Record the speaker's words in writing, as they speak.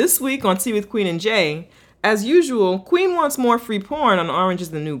This week on Tea with Queen and Jay, as usual, Queen wants more free porn on Orange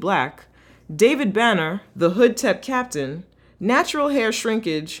is the New Black. David Banner, the Hood Tep Captain, natural hair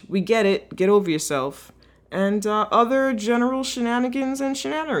shrinkage, we get it, get over yourself, and other general shenanigans and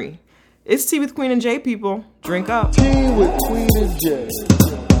shenanery. It's Tea with Queen and Jay, people. Drink up. Tea with Queen and Jay.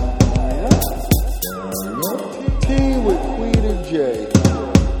 Tea with Queen and Jay.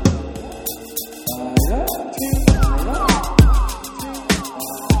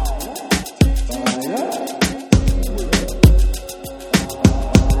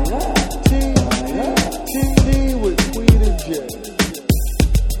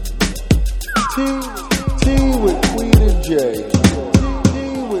 Tea with Queen and Jay.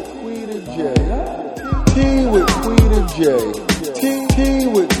 Tea with Queen and Jay. Tea with Queen and Jay. Tea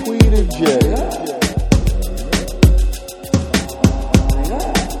with Queen and Jay.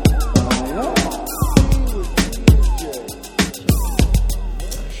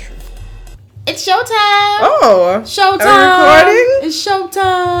 It's showtime. Oh, Showtime. Are we recording? It's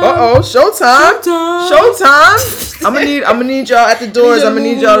showtime. Showtime. Showtime. I'm gonna need y'all at the doors. I'm gonna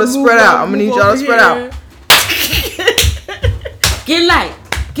need y'all to spread out. Get light.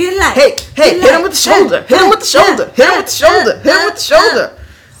 Hey, hit him with the shoulder. Hit him with the shoulder.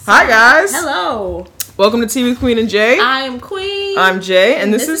 Hi guys. Hello. Welcome to Tea with Queen and Jay. I am Queen. I'm Jay,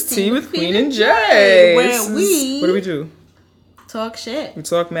 and this is Tea with Queen and Jay. Where what do we do? Talk shit. We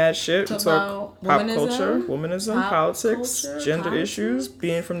talk mad shit. We talk about pop womanism, culture, womanism, politics, culture, gender politics. issues,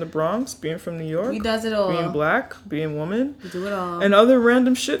 being from the Bronx, being from New York, We does it all. being black, being woman, We do it all. and other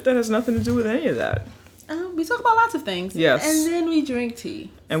random shit that has nothing to do with any of that. We talk about lots of things. Yes. And then we drink tea.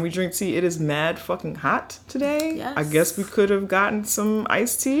 And we drink tea. It is mad fucking hot today. Yes. I guess we could have gotten some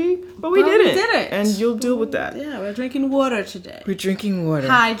iced tea, but we didn't. We didn't. And you'll deal with that. Yeah, we're drinking water today. We're drinking water.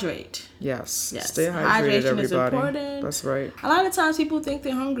 Hydrate. Yes. Yes. Stay hydrated, Hydration is everybody. important. That's right. A lot of times people think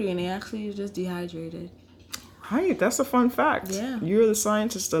they're hungry and they actually are just dehydrated. Right, that's a fun fact. Yeah. You're the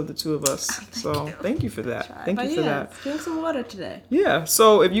scientist of the two of us. Thank you for that. Thank you for that. Drink some water today. Yeah,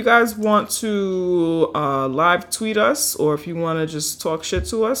 so if you guys want to live tweet us, or if you want to just talk shit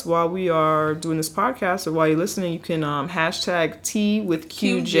to us while we are doing this podcast, or while you're listening, you can hashtag Tea with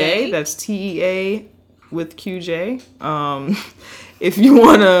QJ. That's TEA with QJ. If you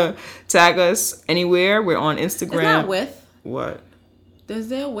want to tag us anywhere, we're on Instagram. It's not with. What? Is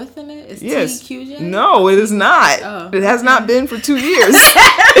there a with in it? It's Yes. TQJ? No, it is not. Oh. It has not been for 2 years.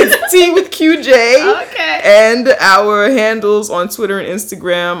 It's Tea with QJ. Okay. And our handles on Twitter and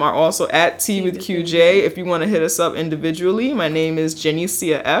Instagram are also at Tea with QJ. If you want to hit us up individually, my name is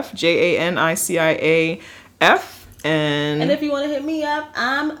Janicia F. JANICIAF. And if you want to hit me up,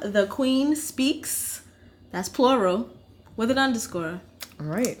 I'm the Queen Speaks. That's plural. With an underscore. all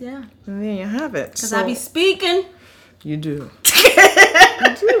right. Yeah. And there you have it. Because I be speaking. You do. You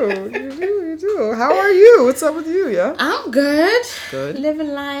do. How are you? What's up with you, yeah? I'm good. Good.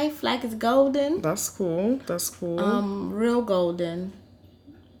 Living life like it's golden. That's cool. Real golden.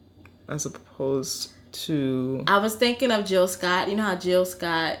 As opposed to... I was thinking of Jill Scott. You know how Jill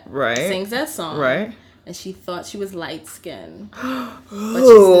Scott sings that song? Right. And she thought she was light skinned. But she's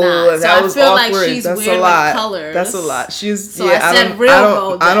Oh, not. So that was I feel awkward. like she's That's weird a lot. with colors. That's a lot. She's So I said real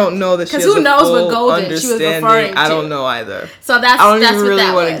golden. I don't know that she has who a knows full what golden she was understanding. referring I to. don't know either. So that's I don't that's even what really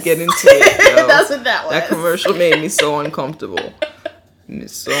that want was. to get into it. Yo. That's what that was. That commercial made me so uncomfortable.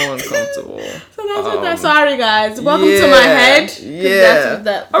 It's so uncomfortable. So that's what that. Sorry, guys. Welcome to my head.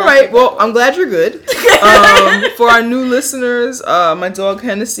 Yeah. All right. Well, I'm glad you're good. For our new listeners, my dog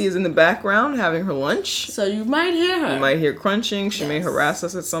Hennessy is in the background having her lunch. So you might hear her. You might hear crunching. She may harass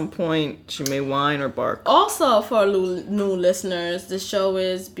us at some point. She may whine or bark. Also, for new listeners, the show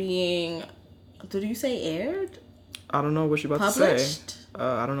is being. Did you say aired? I don't know what you're about to Published? say.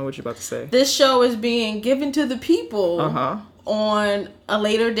 I don't know what you're about to say. This show is being given to the people on a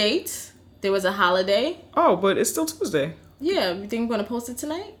later date. There was a holiday. Oh, but it's still Tuesday. Yeah, you think we're gonna post it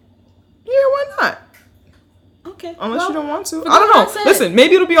tonight? Yeah, why not? Okay. Unless you don't want to. forget I don't what I know. said. Listen,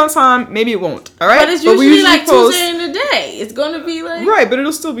 maybe it'll be on time. Maybe it won't. All right. But it's we usually like post... Tuesday in the day. It's gonna be like Right, but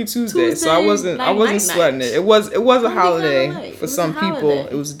it'll still be Tuesday. So I wasn't sweating it. It was a holiday late. for It was some a people.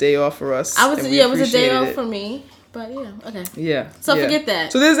 holiday. It was a day off for us. it was a day appreciated off it. for me. But yeah, okay. Yeah. So yeah. forget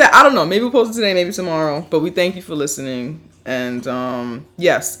that. So there's that. I don't know. Maybe we'll post it today, maybe tomorrow. But we thank you for listening. And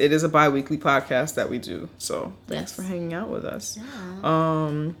yes, it is a bi-weekly podcast that we do. So thanks for hanging out with us.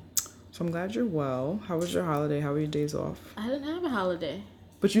 Yeah. So I'm glad you're well. How was your holiday? How were your days off? I didn't have a holiday.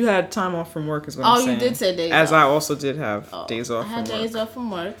 But you had time off from work, is what I'm saying. Oh, you did say days As off. I also did have days off. I had from days work. off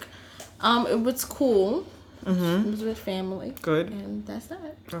from work. It was cool. Mm-hmm. It was with family. Good. And that's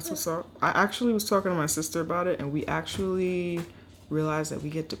that. That's what's up. I actually was talking to my sister about it, and we actually realized that we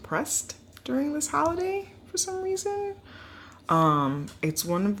get depressed during this holiday for some reason. It's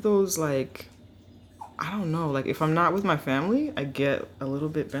one of those, like, I don't know, like, if I'm not with my family, I get a little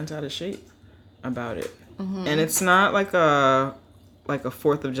bit bent out of shape about it. Mm-hmm. And it's not like a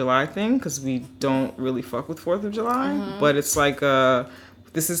 4th of July thing, because we don't really fuck with 4th of July, mm-hmm. but it's like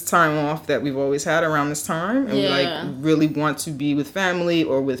this is time off that we've always had around this time, and we like really want to be with family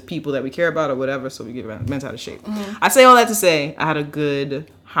or with people that we care about or whatever, so we get bent out of shape. Mm-hmm. I say all that to say I had a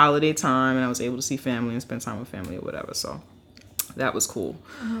good holiday time, and I was able to see family and spend time with family or whatever, so that was cool.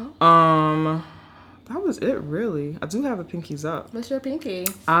 Mm-hmm. That was it, really. I do have a pinkies up. What's your pinky?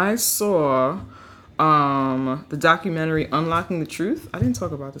 I saw the documentary Unlocking the Truth. I didn't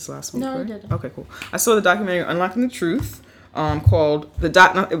talk about this last week, No, right? you didn't. Okay, cool. I saw the documentary Unlocking the Truth, called the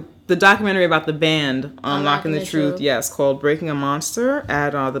documentary about the band Unlocking the Truth. Yes, called Breaking a Monster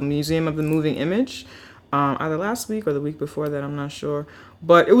at the Museum of the Moving Image. Either last week or the week before that, I'm not sure.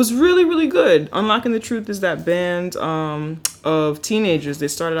 But it was really, really good. Unlocking the Truth is that band of teenagers. They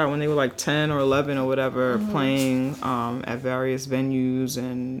started out when they were like 10 or 11 or whatever, mm-hmm. playing at various venues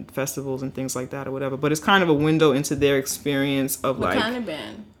and festivals and things like that or whatever. But it's kind of a window into their experience of what like... What kind of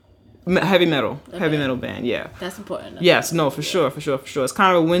band? Heavy metal. Okay. Heavy metal band, yeah. That's important. Yes, no, for sure. It's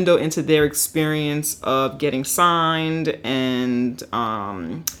kind of a window into their experience of getting signed and...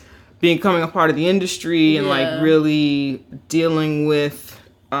 becoming a part of the industry and like really dealing with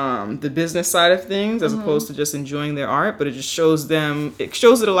the business side of things as mm-hmm. opposed to just enjoying their art, but it just shows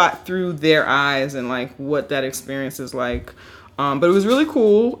it a lot through their eyes and like what that experience is like. But it was really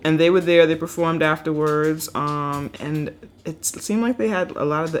cool, and they were there, they performed afterwards, and it seemed like they had a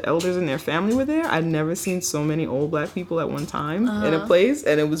lot of the elders in their family were there. I'd never seen so many old black people at one time in a place,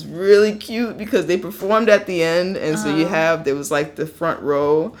 and it was really cute because they performed at the end, and so there was like the front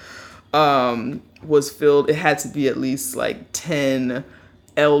row was filled. It had to be at least like 10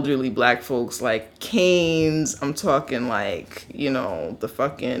 elderly black folks, like canes. I'm talking like, the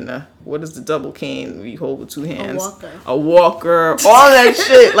fucking what is the double cane we hold with two hands? A walker, all that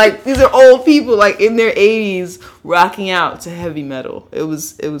shit. Like, these are old people like in their 80s rocking out to heavy metal. It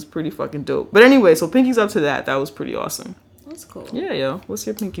was pretty fucking dope. But anyway, so pinkies up to that. That was pretty awesome. That's cool. Yeah, yo. What's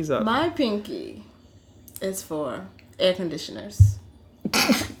your pinkies up? My pinky is for air conditioners.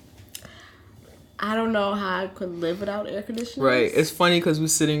 I don't know how I could live without air conditioners. Right. It's funny because we're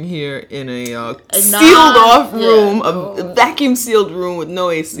sitting here in a sealed-off room, a vacuum-sealed room with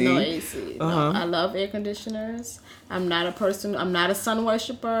no AC. No AC. Uh-huh. No, I love air conditioners. I'm not a sun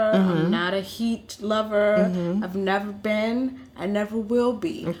worshiper. Mm-hmm. I'm not a heat lover. Mm-hmm. I've never been. I never will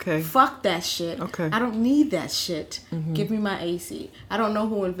be. Okay. Fuck that shit. Okay. I don't need that shit. Mm-hmm. Give me my AC. I don't know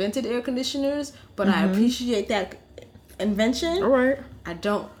who invented air conditioners, but I appreciate that invention. All right. I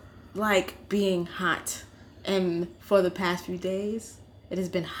don't like being hot, and for the past few days it has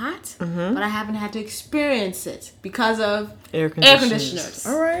been hot, but I haven't had to experience it because of air conditioners.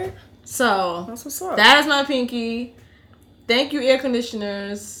 All right, so that's what's up. That is my pinky. Thank you, air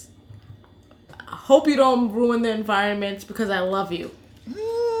conditioners. I hope you don't ruin the environment because I love you.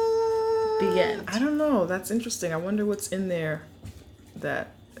 The end. I don't know, that's interesting. I wonder what's in there that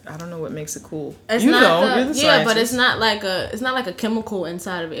I don't know what makes it cool. It's you're the scientist. But it's not like a chemical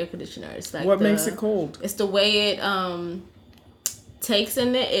inside of an air conditioner. It's like what makes it cold? It's the way it takes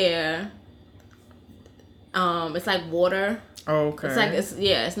in the air. It's like water. Oh, okay.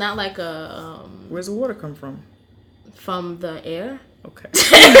 It's not like a. Where's the water come from? From the air. Okay.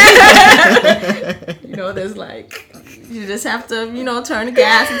 There's like you just have to turn the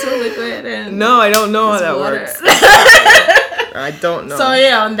gas into a liquid and. No, I don't know how that works. I don't know. So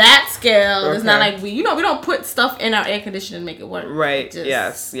on that scale, it's not like we don't put stuff in our air conditioner and make it work. Right.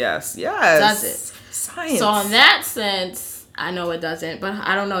 Yes. Does it? Science. So in that sense, I know it doesn't, but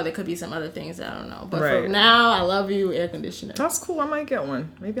I don't know. There could be some other things that I don't know. But for now, I love you, air conditioner. That's cool. I might get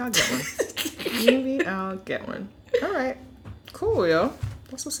one. Maybe I'll get one. All right. Cool, yo.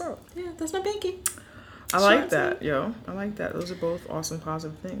 That's what's up. Yeah, that's my pinky. I like that, yo. I like that. Those are both awesome,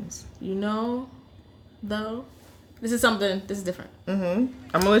 positive things. Though. This is different. I'm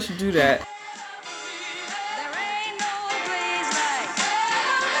gonna let you do that.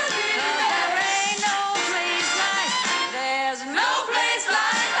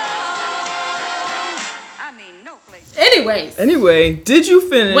 Anyway, did you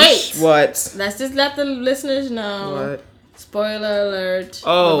finish? Wait. What? Let's just let the listeners know. What? Spoiler alert.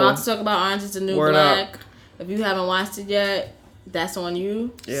 Oh. We're about to talk about Orange is the New Black. If you haven't watched it yet, that's on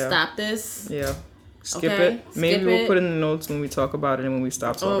you. Yeah. Stop this. Yeah. Skip it. Maybe we'll put in the notes when we talk about it and when we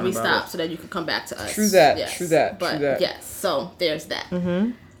stop talking about it. So that you can come back to us. True that. Yes. True that. But yes, so there's that.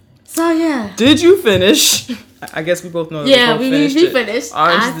 So yeah. Did you finish? I guess we both know that we finished. Orange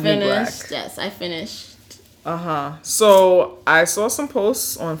I is the New Black. finished. Yes, I finished. So I saw some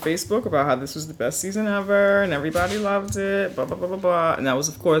posts on Facebook about how this was the best season ever and everybody loved it, blah, blah, blah, blah, blah. And that was,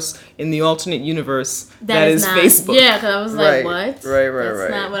 of course, in the alternate universe that is not, Facebook. Yeah, because I was like, what? Right.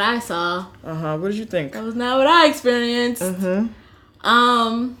 That's not what I saw. What did you think? That was not what I experienced.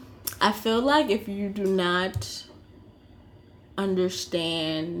 I feel like if you do not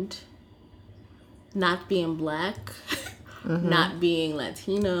understand not being black, not being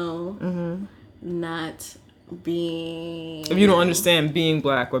Latino, not being... If you don't understand being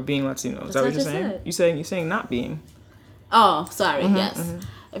black or being Latino, is that what you're saying? You're saying not being. Oh, sorry, yes.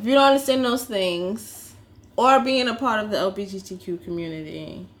 If you don't understand those things, or being a part of the LGBTQ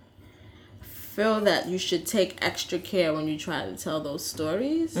community, feel that you should take extra care when you try to tell those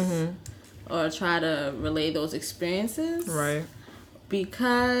stories or try to relay those experiences. Right.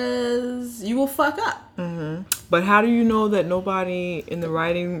 Because you will fuck up. But how do you know that nobody in the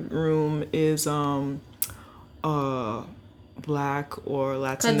writing room is black or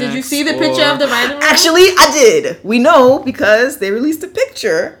Latinx? Did you see the picture of the writing room? Actually, I did. We know because they released a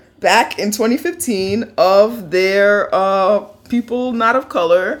picture back in 2015 of their people not of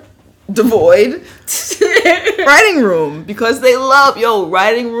color, devoid writing room, because they love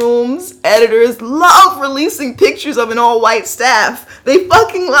writing rooms. Editors love releasing pictures of an all-white staff. They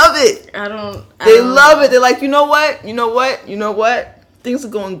fucking love it. They love it. They're like, you know what? Things are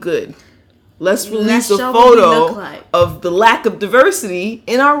going good. Let's release a photo of the lack of diversity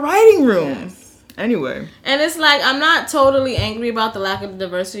in our writing room. Yes. Anyway. And it's like, I'm not totally angry about the lack of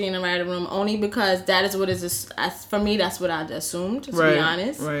diversity in the writing room, only because that is what is, for me, that's what I assumed, to be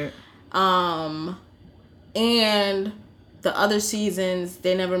honest. Right. And the other seasons,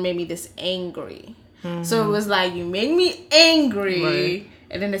 they never made me this angry. So it was like, you made me angry,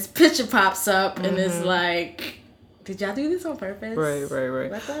 and then this picture pops up, and it's like, did y'all do this on purpose?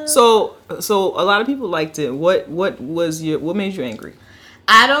 Right. So a lot of people liked it. What made you angry?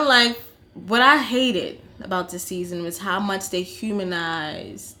 What I hated about this season was how much they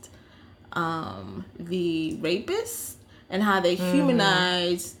humanized the rapist, and how they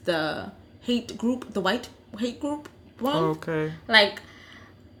humanized the hate group, the white hate group one. Okay.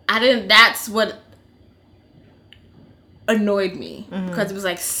 That's what annoyed me, because it was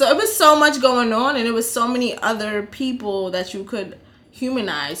like, it was so much going on, and it was so many other people that you could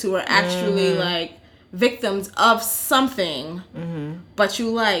humanize who were actually victims of something, but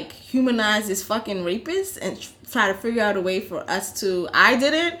you humanize this fucking rapist and try to figure out a way for us to, I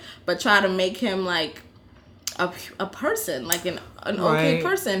didn't, but try to make him a person, an okay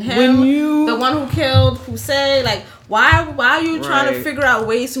person. The one who killed Hussein, why are you trying to figure out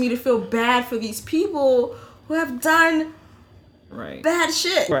ways for me to feel bad for these people who have done bad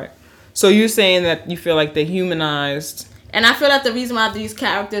shit? Right. So you're saying that you feel like they humanized. And I feel like the reason why these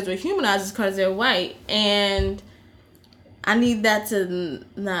characters were humanized is because they're white. And I need that to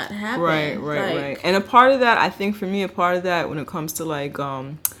not happen. Right. And a part of that, I think for me, when it comes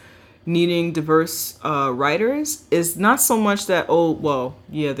to needing diverse writers is not so much that,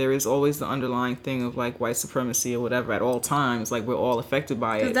 there is always the underlying thing of white supremacy or whatever at all times. We're all affected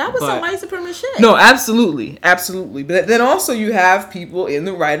by it. That was some white supremacist shit. No, absolutely. But then also you have people in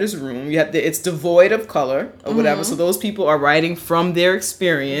the writer's room. It's devoid of color or whatever. So those people are writing from their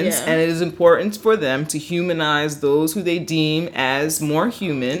experience, and it is important for them to humanize those who they deem as more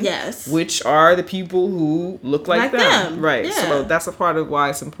human. Yes. Which are the people who look like them. Right. Yeah. So that's a part of why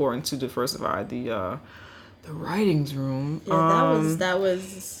it's important to diversify the writings room. Yeah, that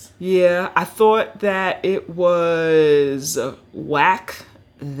was. Yeah, I thought that it was whack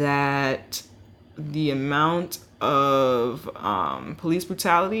that the amount of police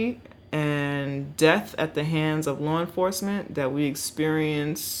brutality and death at the hands of law enforcement that we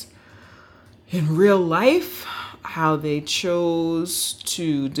experience in real life, how they chose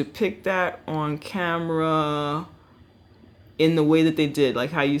to depict that on camera in the way that they did,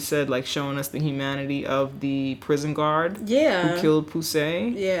 how you said, showing us the humanity of the prison guard who killed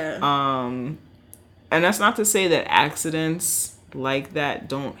Poussey. And that's not to say that accidents like that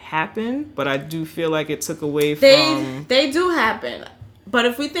don't happen, but I do feel like it took away from... They do happen. But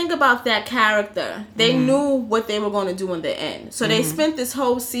if we think about that character, they knew what they were going to do in the end. So they spent this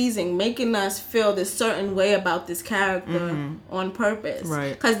whole season making us feel this certain way about this character on purpose.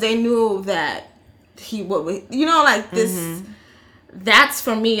 Right. Because they knew that he would, this... That's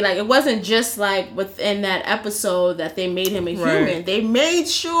for me, it wasn't just within that episode that they made him a human. They made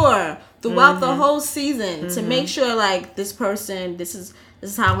sure throughout the whole season to make sure this person, this is this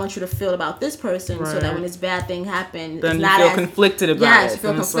is how I want you to feel about this person, so that when this bad thing happens, then it's you not feel as, conflicted about it. You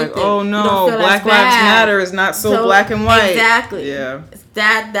feel and conflicted. It's like, oh You no, don't feel Black as Lives bad. Matter is not so black and white. Exactly. Yeah.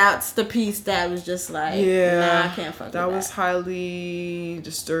 That's the piece that was just like, nah, I can't fuck with that. That was highly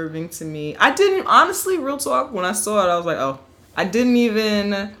disturbing to me. I didn't, honestly, real talk, when I saw it, I was like, oh, I didn't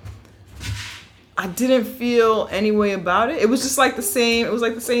feel any way about it. It was just like the same, it was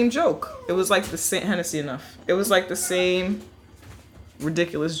like the same joke. It was like the same, Hennessy enough. It was like the same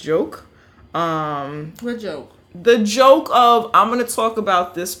ridiculous joke. What joke? The joke of, I'm going to talk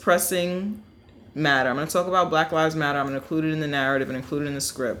about this pressing matter. I'm going to talk about Black Lives Matter. I'm going to include it in the narrative and include it in the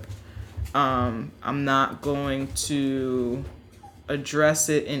script. I'm not going to address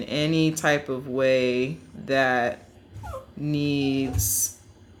it in any type of way that needs...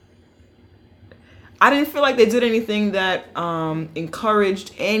 I didn't feel like they did anything that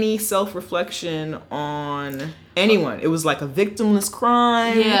encouraged any self-reflection on anyone. It was like a victimless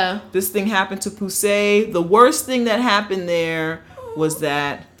crime. Yeah. This thing happened to Poussey. The worst thing that happened there was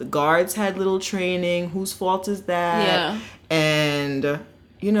that the guards had little training. Whose fault is that? Yeah. And,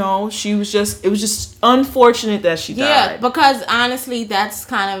 you know, it was just unfortunate that she died. Yeah, because honestly, that's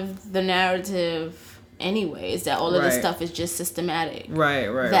kind of the narrative anyway, is that all of this stuff is just systematic. Right.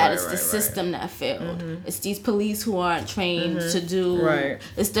 That it's the system that failed. Mm-hmm. It's these police who aren't trained to do. Right.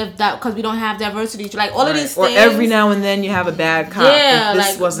 It's that because we don't have diversity. Like all of these things. Or every now and then you have a bad cop. Yeah,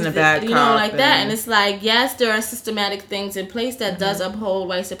 this wasn't a bad cop. You know, like that. And it's like, yes, there are systematic things in place that does uphold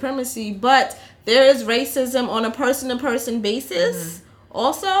white supremacy, but there is racism on a person-to-person basis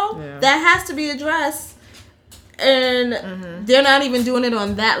also that has to be addressed. And they're not even doing it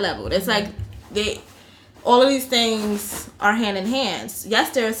on that level. It's like all of these things are hand in hand.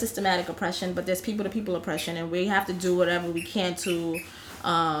 Yes, there is systematic oppression, but there's people-to-people oppression, and we have to do whatever we can to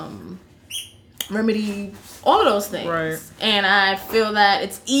remedy all of those things. Right. And I feel that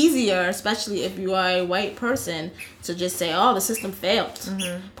it's easier, especially if you are a white person, to just say, oh, the system failed.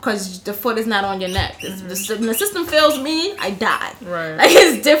 Because the foot is not on your neck. When the system fails me, I die. Right. Like,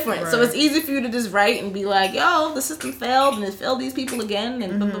 it's different. Right. So it's easy for you to just write and be like, yo, the system failed, and it failed these people again,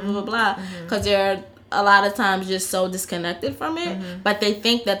 and blah, blah, blah, blah, blah. Because they're a lot of times just so disconnected from it, but they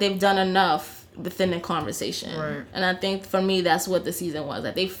think that they've done enough within the conversation. Right. And I think for me, that's what the season was.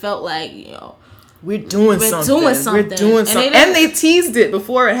 Like, they felt like, you know, we're doing something. And they teased it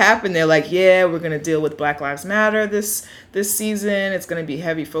before it happened. They're like, yeah, we're going to deal with Black Lives Matter this season. It's going to be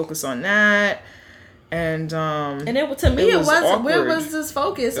heavy focus on that. And to me, it wasn't. Where was this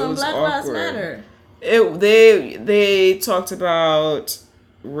focus on Black Lives Matter? They talked about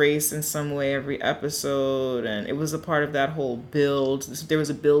race in some way every episode, and it was a part of that whole build. There was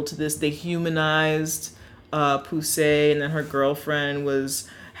a build to this. They humanized Poussey, and then her girlfriend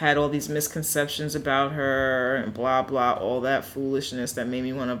had all these misconceptions about her and blah blah, all that foolishness that made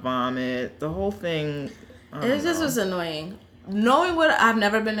me want to vomit. The whole thing, it just was annoying. Knowing what I've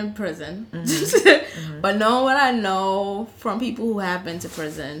never been in prison, but knowing what I know from people who have been to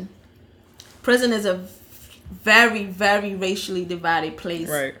prison is a very, very racially divided place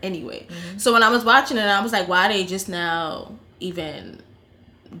anyway. So when I was watching it, I was like, why are they just now even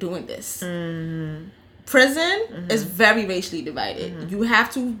doing this? Prison is very racially divided. You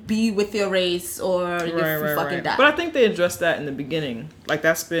have to be with your race or you fucking die. But I think they addressed that in the beginning. Like,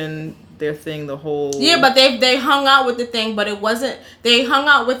 that's been their thing the whole... Yeah, but they hung out with the thing, but it wasn't... They hung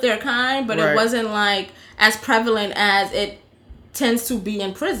out with their kind, but it wasn't, like, as prevalent as it tends to be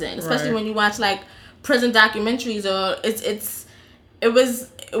in prison. Especially when you watch, like, prison documentaries, or it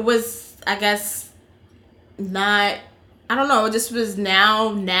was I guess not, I don't know, it just was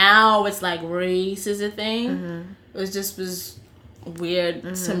now it's like race is a thing. It was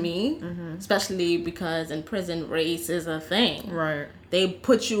weird to me, especially because in prison race is a thing. Right. They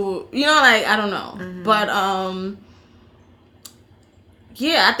put you, you know, like, I don't know. But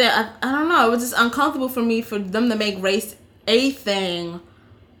yeah, I don't know, it was just uncomfortable for me for them to make race a thing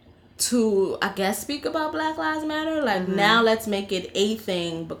to, I guess, speak about Black Lives Matter. Like, now let's make it a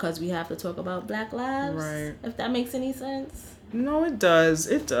thing because we have to talk about Black lives. Right. If that makes any sense. No, it does.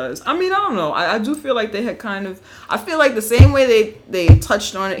 It does. I mean, I don't know. I do feel like they had kind of... I feel like the same way they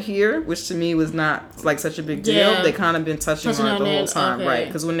touched on it here, which to me was not, like, such a big deal, they kind of been touching on it the whole time. Okay. Right.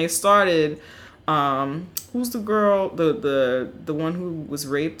 Because when they started... who's the girl, the one who was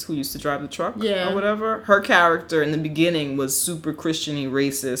raped, who used to drive the truck or whatever? Her character in the beginning was super Christian-y,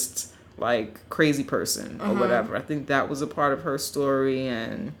 racist, like, crazy person or whatever. I think that was a part of her story,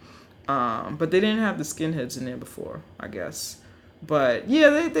 and but they didn't have the skinheads in there before, I guess. But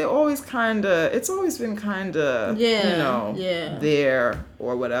yeah, they always kind of, it's always been kind of, you know, there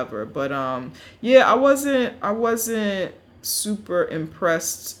or whatever. But yeah, I wasn't super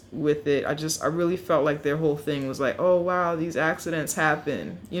impressed with it. I really felt like their whole thing was like, oh wow, these accidents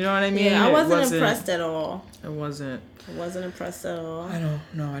happen. You know what I mean? Yeah, I wasn't impressed at all. It wasn't. I wasn't impressed at all. I don't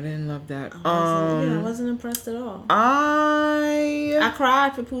know. I didn't love that. I wasn't impressed at all. I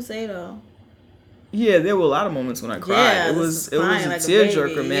cried for Pusey though. Yeah, there were a lot of moments when I cried. Yeah, it was a like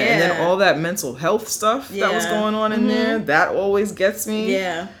tearjerker, man. Yeah. And then all that mental health stuff that was going on in there, that always gets me.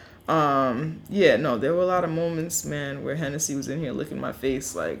 Yeah. There were a lot of moments, man, where Hennessy was in here looking in my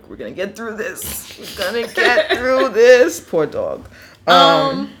face like, we're gonna get through this. We're gonna get through this. Poor dog.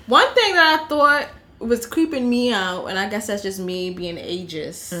 One thing that I thought was creeping me out, and I guess that's just me being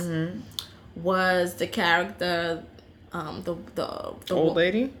ageist, was the character, the old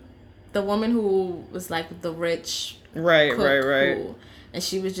lady? The woman who was like the rich right. and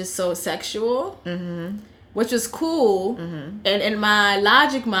she was just so sexual, which was cool. And in my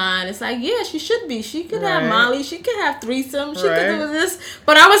logic mind, it's like, yeah, she should be. She could have Molly. She could have threesome. She could do this.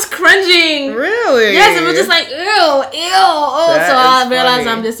 But I was cringing. Really? Yes, it was just like, ew. Oh, so I realized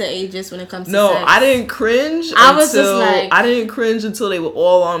I'm just an ageist when it comes to sex. I didn't cringe. I didn't cringe until they were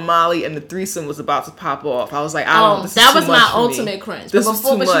all on Molly and the threesome was about to pop off. I was like, that was my ultimate cringe. But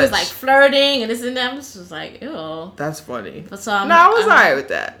before, she was like flirting and this and that. I was just like, ew. That's funny. So I was alright with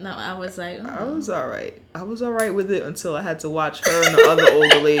that. No, I was like, I was alright. I was alright with it until I had to watch her and the other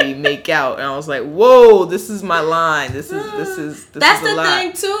older lady make out, and I was like, "Whoa, this is my line. This is That's a the lot."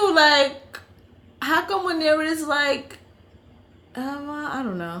 thing too. Like, how come when there is like, I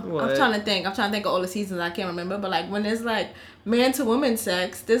don't know. What? I'm trying to think of all the seasons. I can't remember, but like when there's like man to woman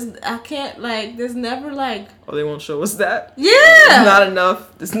sex, there's never like. Oh, they won't show us that. Yeah.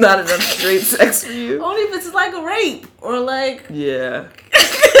 There's not enough straight sex for you. Only if it's like a rape or like. Yeah.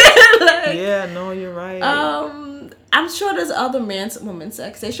 Yeah, no, you're right. I'm sure there's other man to woman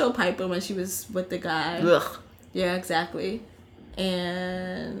sex. They showed Piper when she was with the guy. Ugh. Yeah, exactly.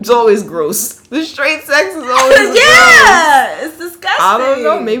 And it's always gross. The straight sex is always gross. It's disgusting. I don't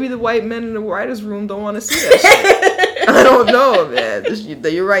know. Maybe the white men in the writer's room don't want to see that shit. I don't know, man.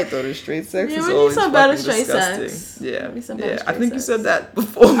 You're right though. The straight sex is always some fucking better straight disgusting. Sex. Yeah. I think you said that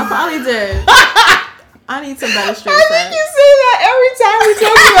before. I probably did. I need some better straight sex. I think you say that every time we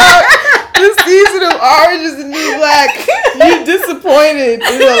talk about the season of Orange is the New Black. You're disappointed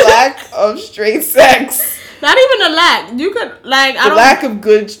in the lack of straight sex. Not even a lack. You could like the lack of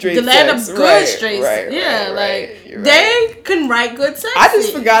good straight sex. The lack of good straight sex. They can write good sex. I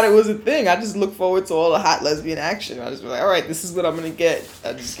just forgot it was a thing. I just look forward to all the hot lesbian action. I just be like, all right, this is what I'm gonna get.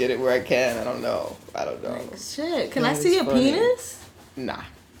 I just get it where I can. I don't know. Shit. Can I see your penis? Nah.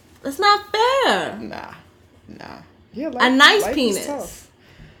 That's not fair. Nah. Yeah, a nice life penis. Is tough.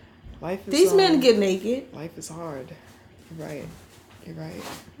 Life is These men get naked. Life is hard. You're right.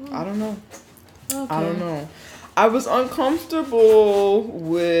 I don't know. Okay. I don't know. I was uncomfortable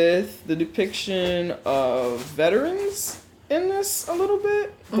with the depiction of veterans in this a little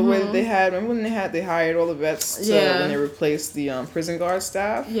bit. The way that they had. Remember when they hired all the vets when they replaced the prison guard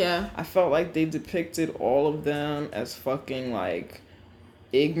staff? Yeah. I felt like they depicted all of them as fucking like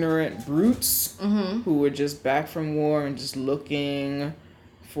ignorant brutes who were just back from war and just looking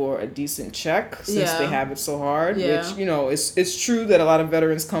for a decent check since they have it so hard. Which, you know, it's true that a lot of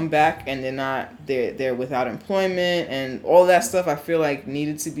veterans come back and they're without employment and all that stuff. I feel like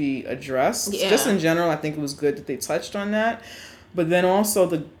needed to be addressed. Just in general, I think it was good that they touched on that. But then also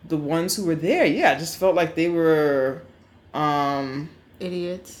the ones who were there, I just felt like they were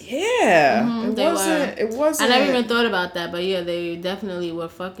idiots. Yeah. It wasn't. I never even thought about that, but yeah, they definitely were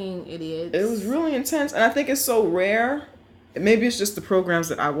fucking idiots. It was really intense, and I think it's so rare. Maybe it's just the programs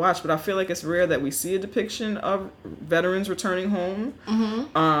that I watch, but I feel like it's rare that we see a depiction of veterans returning home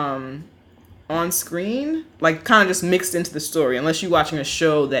on screen, like kind of just mixed into the story, unless you're watching a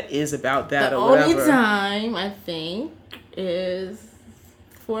show that is about that or whatever. The only time, I think, is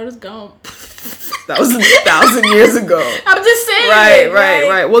Forrest Gump. That was 1,000 years ago. I'm just saying.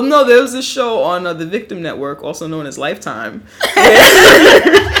 Right. Well, no, there was this show on the Victim Network, also known as Lifetime.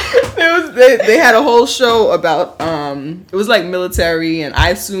 They had a whole show about it was like military, and I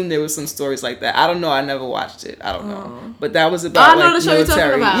assume there was some stories like that. I don't know. I never watched it. I don't know. But that was about the show military. You're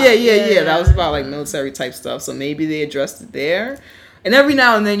talking about. Yeah. That was about like military type stuff. So maybe they addressed it there. And every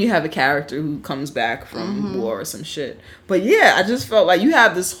now and then you have a character who comes back from war or some shit. But yeah, I just felt like you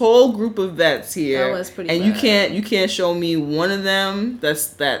have this whole group of vets here, that was pretty and bad. you can't show me one of them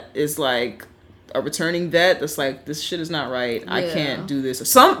that is like a returning vet that's like, this shit is not right. I can't do this.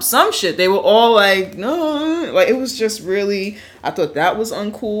 Some shit they were all like, no, like it was just really. I thought that was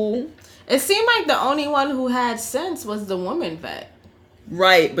uncool. It seemed like the only one who had sense was the woman vet.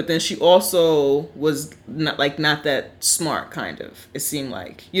 Right, but then she also was not that smart, kind of, it seemed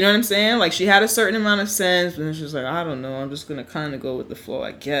like. You know what I'm saying? Like, she had a certain amount of sense, but then she was like, I don't know, I'm just going to kind of go with the flow,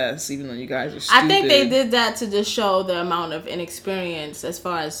 I guess, even though you guys are stupid. I think they did that to just show the amount of inexperience as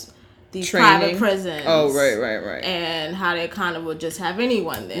far as these training. Private prisons. Oh, right. And how they kind of would just have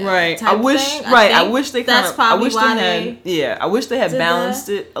anyone there. Right. I wish they kind of, I wish they had balanced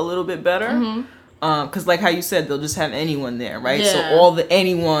it a little bit better. Mm-hmm. Because like how you said, they'll just have anyone there, right? Yeah. So all the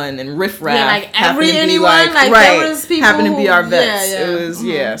anyone and riffraff happen to be there was people happen to be our vets. Yeah. It was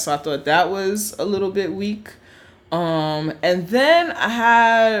so I thought that was a little bit weak. And then I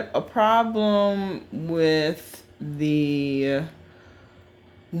had a problem with the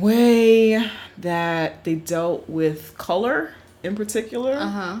way that they dealt with color in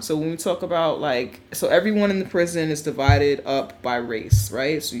particular. So when we talk about so everyone in the prison is divided up by race,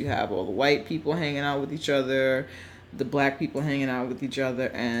 right? So you have all the white people hanging out with each other, the black people hanging out with each other,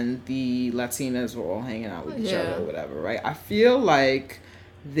 and the Latinas were all hanging out with each other or whatever, right? I feel like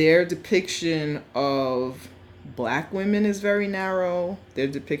their depiction of black women is very narrow. Their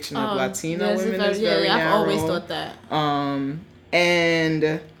depiction of Latina women is very narrow. I've always thought that.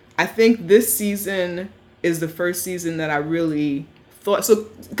 And I think this season is the first season that I really thought, so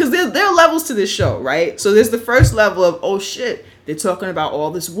because there are levels to this show, right? So there's the first level of, oh shit, they're talking about all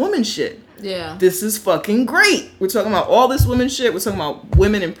this woman shit. Yeah. This is fucking great. We're talking about all this women shit. We're talking about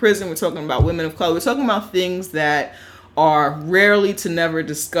women in prison. We're talking about women of color. We're talking about things that are rarely to never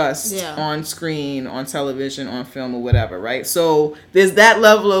discussed on screen, on television, on film, or whatever, right? So there's that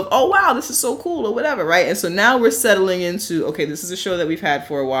level of, oh wow, this is so cool, or whatever, right? And so now we're settling into, okay, this is a show that we've had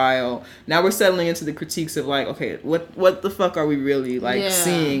for a while. Now we're settling into the critiques of like, okay, what the fuck are we really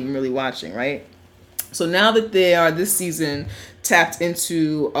seeing, really watching, right? So now that they are this season tapped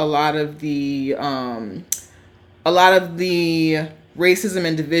into a lot of the racism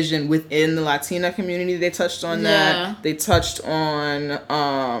and division within the Latina community, they touched on that. They touched on,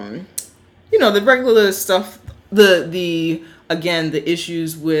 the regular stuff, the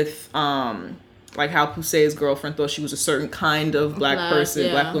issues with, like how Pusey's girlfriend thought she was a certain kind of black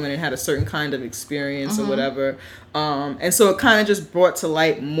person, black woman, and had a certain kind of experience or whatever. And so it kind of just brought to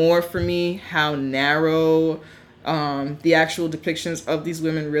light more for me how narrow the actual depictions of these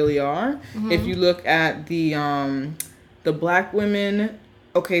women really are. If you look at the black women,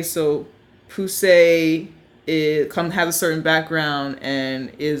 okay, so Pusey has a certain background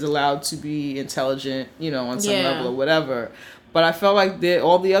and is allowed to be intelligent, on some level or whatever. But I felt like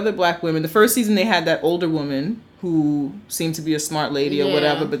all the other black women, the first season they had that older woman who seemed to be a smart lady or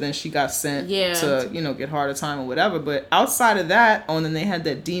whatever, but then she got sent to, get harder time or whatever. But outside of that, and then they had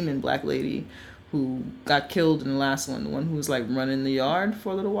that demon black lady who got killed in the last one, the one who was like running the yard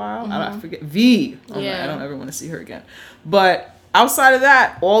for a little while. I forget. V. I don't ever want to see her again. But outside of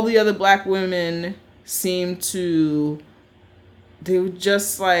that, all the other black women they would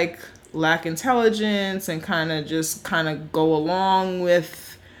just like lack intelligence and kind of go along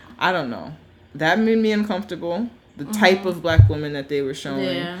with, I don't know. That made me uncomfortable. The type of black women that they were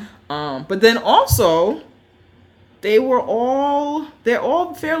showing. Yeah. But then also, they're all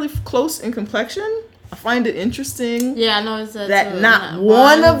fairly close in complexion. I find it interesting. Yeah, I noticed that not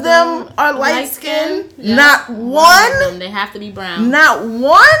one of them are light skinned. Yeah. Not one. Of them. They have to be brown. Not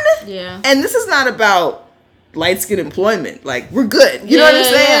one. Yeah. And this is not about light skin employment. Like, we're good. You know what I'm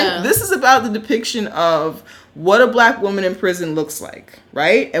saying? Yeah. This is about the depiction of what a black woman in prison looks like,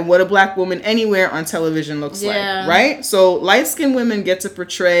 right? And what a black woman anywhere on television looks like, right? So light-skinned women get to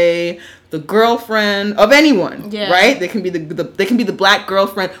portray the girlfriend of anyone, right? They can be the black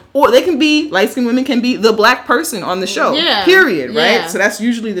girlfriend, or they can be, light-skinned women can be the black person on the show, period, right? Yeah. So that's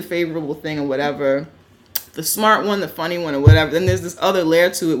usually the favorable thing or whatever. The smart one, the funny one or whatever. Then there's this other layer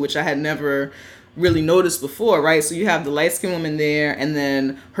to it, which I had never really noticed before, right? So you have the light-skinned woman there, and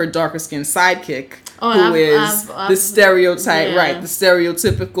then her darker-skinned sidekick, who is the stereotype, right? The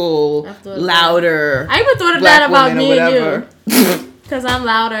stereotypical, louder. I even thought of that about me and you. Because I'm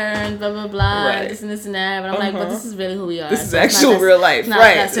louder and blah, blah, blah, right. this and that. But I'm like, but this is really who we are. This is actual real life,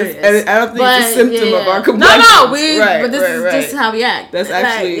 right? And I don't think it's a symptom of our complexion. But this is how we act. That's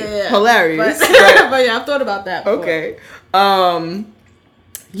actually hilarious. But I've thought about that before. Okay.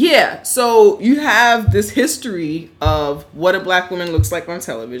 Yeah, so you have this history of what a black woman looks like on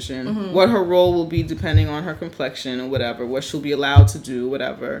television, what her role will be depending on her complexion or whatever, what she'll be allowed to do,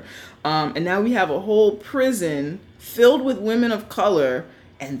 whatever. And now we have a whole prison filled with women of color,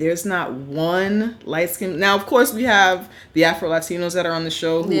 and there's not one light-skinned... Now, of course, we have the Afro-Latinos that are on the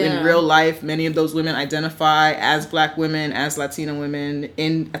show who in real life, many of those women identify as black women, as Latina women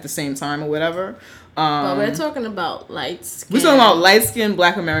at the same time or whatever. But we're talking about light skin. We're talking about light-skinned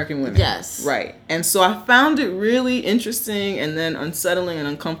Black American women. Yes. Right. And so I found it really interesting and then unsettling and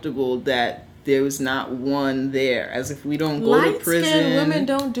uncomfortable that there was not one there. As if we don't go to prison. Light-skinned women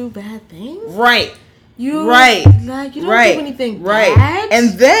don't do bad things. Right. You right. Like, you don't do anything right. bad.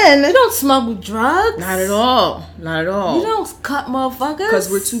 And then you don't smuggle drugs. Not at all. Not at all. You don't cut motherfuckers.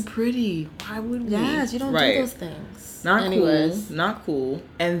 Because we're too pretty. Why would we? Yes, you don't do those things. Not cool. Not cool.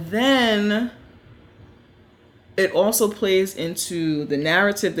 And then it also plays into the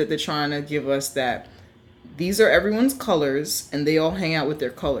narrative that they're trying to give us that these are everyone's colors and they all hang out with their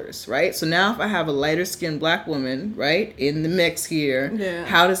colors, right? So now if I have a lighter skinned Black woman, right, in the mix here,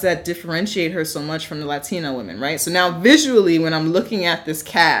 how does that differentiate her so much from the Latina women, right? So now visually when I'm looking at this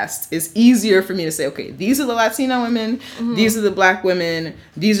cast, it's easier for me to say, okay, these are the Latina women, these are the Black women,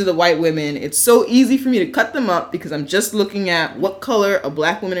 these are the white women. It's so easy for me to cut them up because I'm just looking at what color a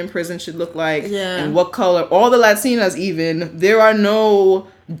Black woman in prison should look like and what color, all the Latinas even, there are no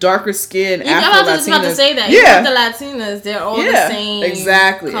darker skin Afro Latinas. I was about to say that. Yeah, the Latinas, they're all the same.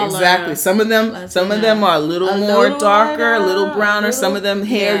 Exactly. Some of them are a little more darker, a little browner. Some of them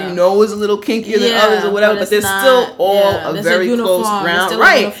hair, is a little kinkier than others or whatever. But they're still all a very close brown,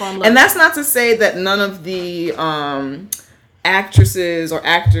 right? And that's not to say that none of the actresses or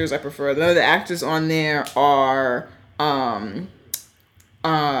actors, I prefer, none of the actors on there are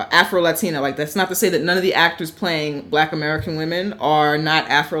Afro-Latina. Like, that's not to say that none of the actors playing Black American women are not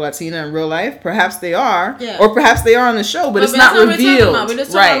Afro-Latina in real life. Perhaps they are, or perhaps they are on the show, but it's not revealed. We're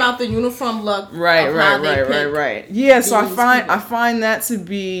just talking about the uniform look. Right. Yeah, so I find that to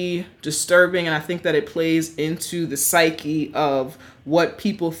be disturbing, and I think that it plays into the psyche of what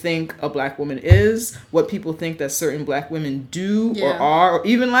people think a Black woman is, what people think that certain Black women do or are, or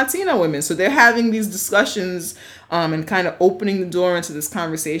even Latina women. So they're having these discussions and kind of opening the door into this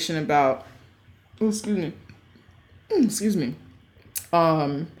conversation about,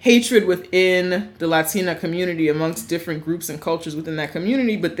 hatred within the Latina community amongst different groups and cultures within that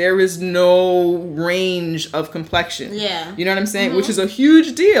community, but there is no range of complexion. Yeah. You know what I'm saying? Which is a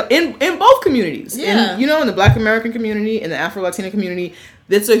huge deal in both communities. Yeah. In the Black American community and the Afro-Latina community,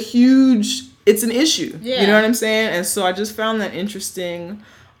 it's an issue. Yeah. You know what I'm saying? And so I just found that interesting.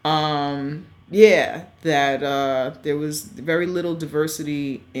 That there was very little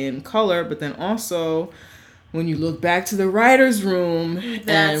diversity in color, but then also when you look back to the writer's room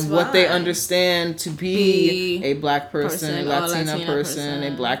and what they understand to be a Black person, Latina person,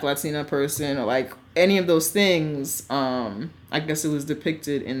 a Black Latina person, or like any of those things, I guess it was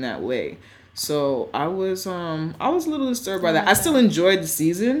depicted in that way. So I was a little disturbed by that. I still enjoyed the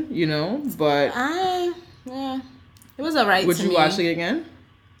season, but it was alright. Would you watch it again?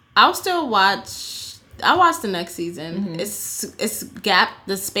 I'll still watch. I'll watch the next season. It's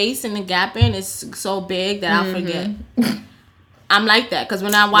the space and the gap in is so big that I'll forget. I'm like that because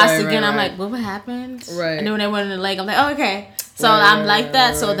when I watch it again, I'm like, what happened? Right. And then when they went in the lake, I'm like, oh, okay. So I'm like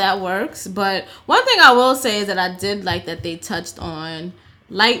that, so that works. But one thing I will say is that I did like that they touched on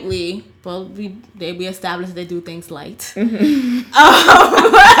lightly. Well, we established they do things light.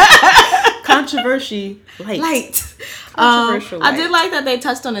 Controversy light. Controversial light. I did like that they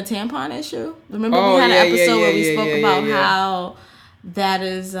touched on the tampon issue. Remember we had an episode where we spoke about how that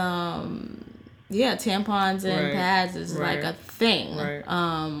is tampons and pads is like a thing. Right.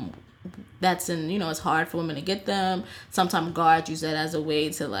 That's it's hard for women to get them. Sometimes guards use that as a way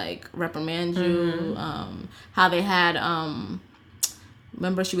to like reprimand you. How they had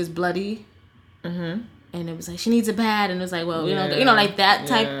remember she was bloody. And it was like, she needs a pad. And it was like, well, like that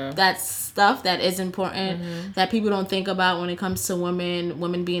type, that stuff that is important that people don't think about when it comes to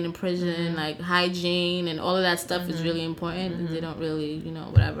women being in prison, like hygiene and all of that stuff is really important. And they don't really,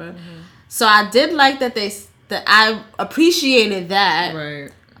 whatever. So I did like that that I appreciated that. Right.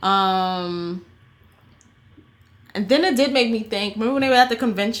 And then it did make me think, remember when they were at the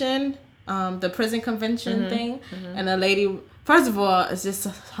convention, the prison convention thing, and a lady... First of all, it's just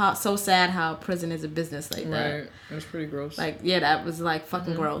so sad how prison is a business like that. Right. It was pretty gross. Like, that was like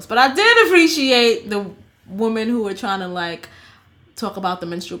fucking gross. But I did appreciate the women who were trying to like talk about the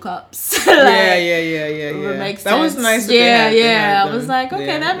menstrual cups. Yeah. It makes sense. That was nice. I was like,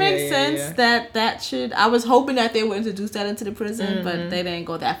 okay, that makes sense. That should. I was hoping that they would introduce that into the prison, but they didn't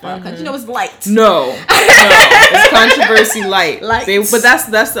go that far because it's light. No, it's controversy light. But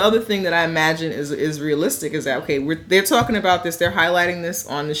that's the other thing that I imagine is realistic. Is that they're talking about this, they're highlighting this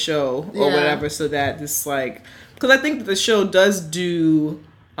on the show or whatever, so that this because I think that the show does do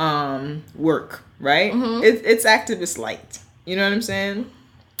work, right? It's activist light. You know what I'm saying?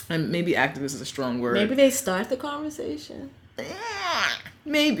 And maybe activist is a strong word. Maybe they start the conversation.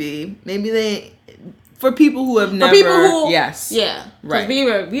 maybe they. For people who have never, yes, yeah, right, we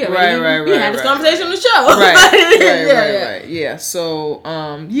right, had this conversation on the show, right. Yeah. So,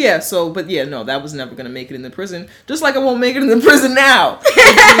 but no, that was never gonna make it in the prison. Just like it won't make it in the prison now. You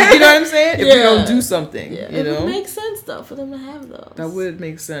know what I'm saying? If we don't do something, you know, it would make sense though for them to have those. That would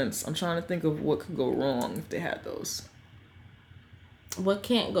make sense. I'm trying to think of what could go wrong if they had those. What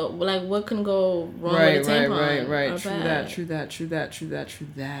can't go? Like what can go wrong with a tampon? Right. True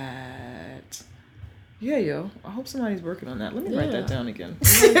that. Yeah, yo. I hope somebody's working on that. Let me write that down again.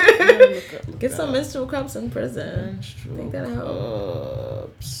 Get some menstrual cups in prison. Think that'll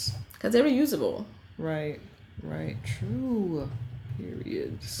help. Because they're reusable. Right. True.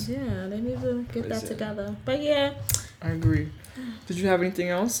 Periods. Yeah, they need to get that together. But yeah. I agree. Did you have anything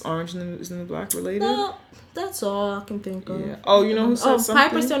else? Orange is in the Black related? No, that's all I can think of. Yeah. Oh, you know who said something?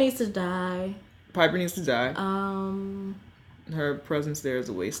 Piper still needs to die. Piper needs to die. Her presence there is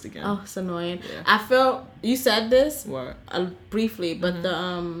a waste again. Oh, it's annoying. Yeah. I felt you said this briefly, but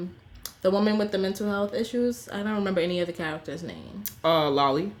the woman with the mental health issues, I don't remember any of the characters' name.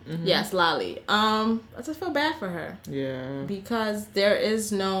 Lolly. Mm-hmm. Yes, Lolly. I just feel bad for her. Yeah. Because there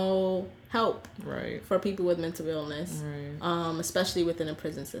is no help for people with mental illness, especially within a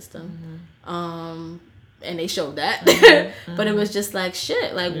prison system. And they showed that, but it was just like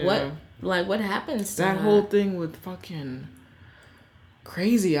shit. What happens to that her? whole thing with fucking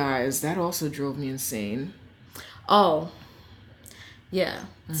Crazy Eyes, that also drove me insane. Oh, yeah.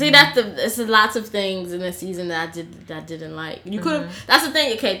 See, it's lots of things in this season that I didn't like. You could have. That's the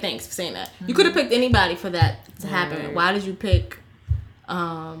thing. Okay, thanks for saying that. You could have picked anybody for that to happen. Why did you pick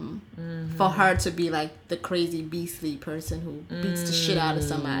for her to be like the crazy beastly person who beats the shit out of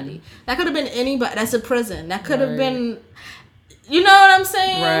somebody? That could have been anybody. That's a prison. That could have been. You know what I'm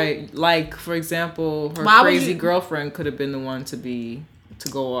saying? Right. Like, for example, her crazy girlfriend could have been the one to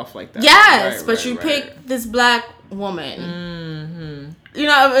go off like that. Yes, but you picked this black woman. You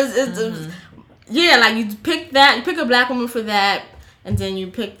know, it's like you pick that. You pick a black woman for that, and then you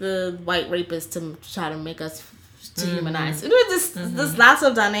pick the white rapist to try to make us dehumanize. It was just lots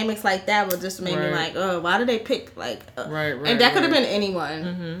of dynamics like that would just make me like, oh, why did they pick like? And that could have been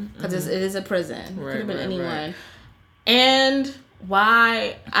anyone because it is a prison. Could have been anyone. And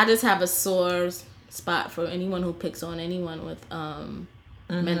why I just have a sore spot for anyone who picks on anyone with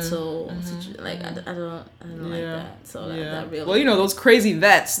mental like I don't like that. So that really, well, you know, those crazy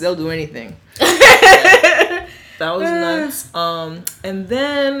vets, they'll do anything. That was nuts. And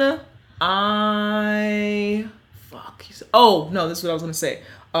then this is what I was gonna say.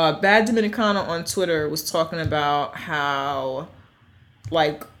 Bad Dominicana on Twitter was talking about how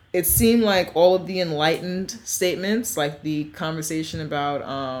like it seemed like all of the enlightened statements, like the conversation about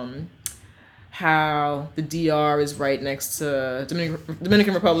how the DR is right next to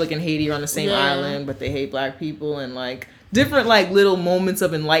Dominican Republic and Haiti are on the same island, but they hate black people, and like different like little moments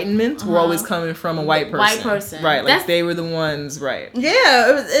of enlightenment were always coming from a white person. Right? Like they were the ones, right?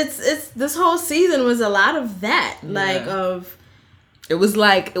 Yeah, it's this whole season was a lot of that, like of. It was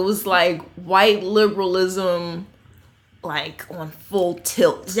like white liberalism. Like on full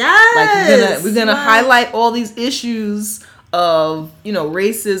tilt. Yes. Like we're gonna highlight all these issues of, you know,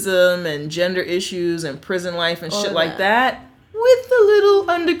 racism and gender issues and prison life and all shit like that with the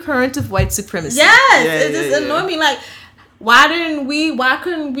little undercurrent of white supremacy. Yes. It just annoyed me. Like, why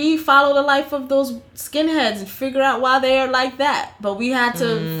couldn't we follow the life of those skinheads and figure out why they are like that? But we had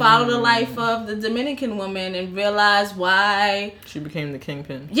to follow the life of the Dominican woman and realize why she became the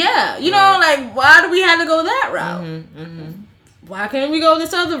kingpin. Yeah, you know, like why do we have to go that route? Why can't we go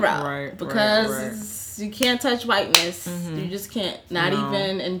this other route? Right, because you can't touch whiteness. You just can't. Not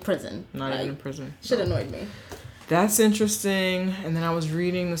even in prison. Not even in prison. Shit annoyed me. That's interesting. And then I was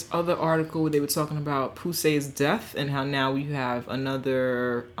reading this other article where they were talking about Pusey's death and how now we have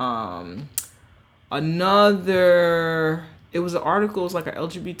another it was an article, it was like an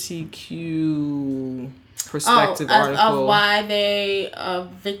LGBTQ perspective article of why they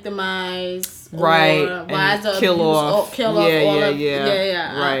victimize, right? Or why is the kill off.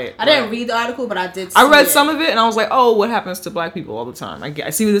 Yeah. Right. I didn't read the article, but I did. I read some of it, and I was like, "Oh, what happens to black people all the time?" I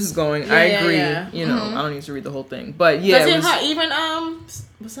see where this is going. I agree. Yeah. You know, I don't need to read the whole thing, but yeah.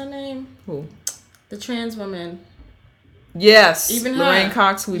 What's her name? Who? The trans woman. Yes. Even Lorraine her.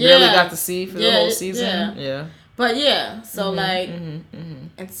 Cox, who we barely got to see for the whole season. Yeah. But so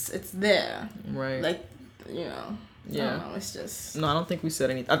it's there. Right. Like, you know. Yeah. I don't know, it's just. No, I don't think we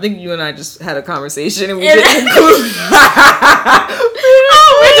said anything. I think you and I just had a conversation and we didn't include. We're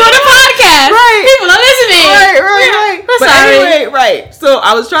doing a podcast. Right. People are listening. Right. But Wait, right. So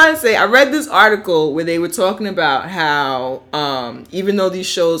I was trying to say, I read this article where they were talking about how even though these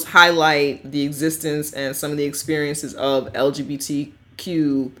shows highlight the existence and some of the experiences of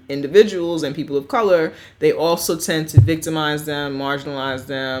LGBTQ individuals and people of color, they also tend to victimize them, marginalize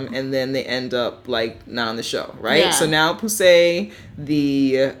them, and then they end up like not on the show, right? Yeah. So now Pusey,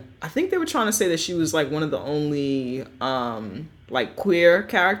 I think they were trying to say that she was like one of the only like queer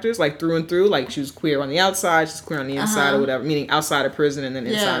characters, like through and through. Like she was queer on the outside, she's queer on the inside or whatever, meaning outside of prison and then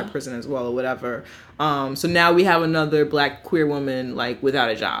inside of prison as well or whatever. So now we have another black queer woman like without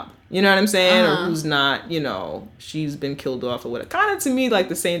a job. You know what I'm saying? Or who's not, you know, she's been killed off or whatever. Kind of to me like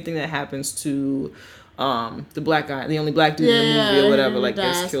the same thing that happens to the black guy, the only black dude in the movie or whatever, like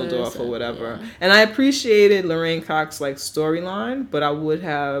gets killed off or whatever. Yeah. And I appreciated Lorraine Cox's like storyline, but I would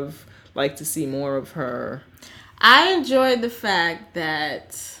have liked to see more of her. I enjoyed the fact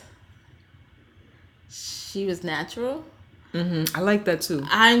that she was natural. Mm-hmm. I like that too.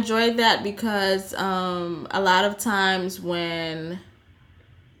 I enjoyed that because a lot of times when,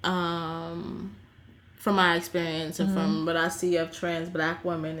 from my experience and from what I see of trans black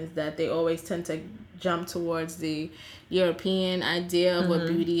women, is that they always tend to jump towards the European idea of what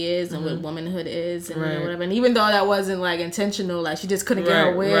beauty is and what womanhood is and whatever. And even though that wasn't like intentional, like she just couldn't get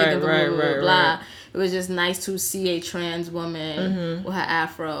her wig and blah, blah, blah. It was just nice to see a trans woman with her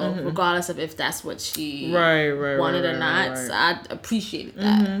afro, regardless of if that's what she wanted or not. So I appreciated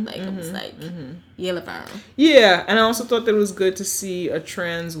that. Like it was like, yeah, Laverne. Yeah, and I also thought that it was good to see a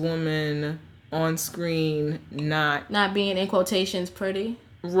trans woman on screen not being in quotations pretty.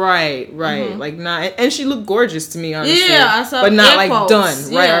 Right. Like not, and she looked gorgeous to me, honestly. Yeah, I saw, but not like quotes.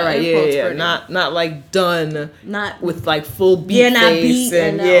 done. Right. Yeah. Not like done. Not with like full beat not face beat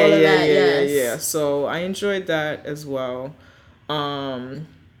and all of that. Yeah. So I enjoyed that as well. But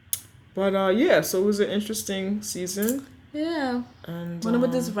yeah, so it was an interesting season. Yeah. And wonder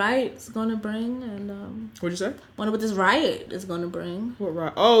what this riot is gonna bring, and what'd you say? Wonder what this riot is gonna bring. What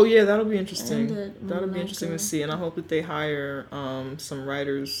riot? Oh yeah, that'll be interesting. That'll be interesting to see, and I hope that they hire some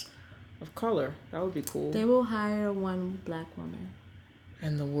writers of color. That would be cool. They will hire one black woman,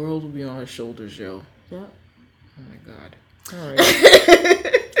 and the world will be on her shoulders, yo. Yep. Oh my god. All right.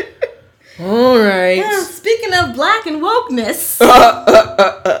 All right. Yeah, speaking of black and wokeness.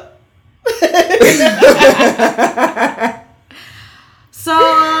 So,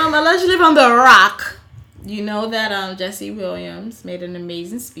 allegedly from The Rock, you know that Jesse Williams made an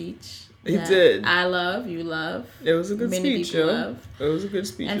amazing speech. He did. I love, you love. It was a good many speech, people love. It was a good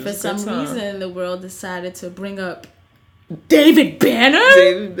speech. And for some reason, the world decided to bring up David Banner.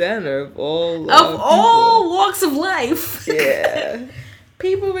 David Banner of all walks of life. Yeah.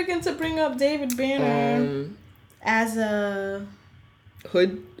 People begin to bring up David Banner as a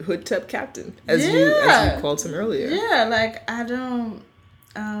hood tep captain, as you called him earlier. Yeah, like I don't.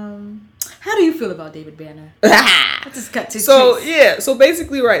 How do you feel about David Banner? Let's just cut to chase. So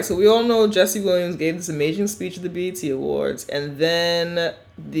basically, right. So we all know Jesse Williams gave this amazing speech at the BET Awards, and then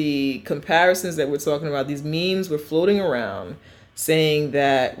the comparisons that we're talking about, these memes were floating around saying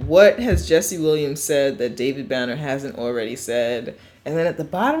that what has Jesse Williams said that David Banner hasn't already said. And then at the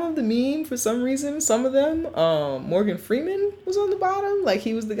bottom of the meme, for some reason, some of them, Morgan Freeman was on the bottom. Like,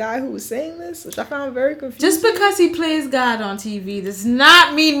 he was the guy who was saying this, which I found very confusing. Just because he plays God on TV does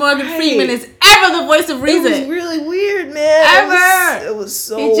not mean Morgan Freeman is ever the voice of reason. It was really weird, man. Ever. It was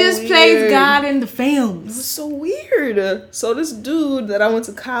so weird. He just plays God in the films. It was so weird. So this dude that I went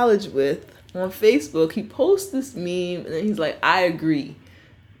to college with on Facebook, he posts this meme, and then he's like, I agree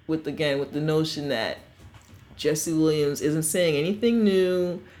with the notion that Jesse Williams isn't saying anything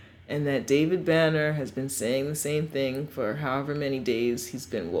new, and that David Banner has been saying the same thing for however many days he's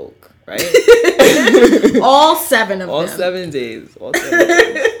been woke, right? All 7 of them. All 7 days.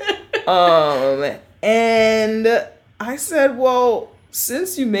 And I said, well,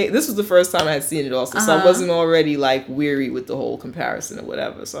 since you made... This was the first time I had seen it also, so I wasn't already, like, weary with the whole comparison or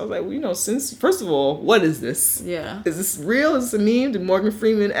whatever. So I was like, well, you know, since... First of all, what is this? Yeah. Is this real? Is this a meme? Did Morgan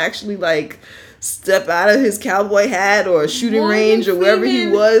Freeman actually, like... step out of his cowboy hat or shooting range or wherever he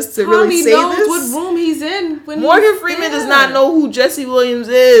was to really say this? He knows what room he's in. Morgan Freeman does not know who Jesse Williams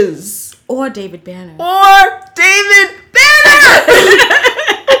is. Or David Banner. Okay?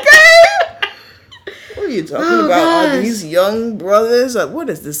 What are you talking about? Are these young brothers? What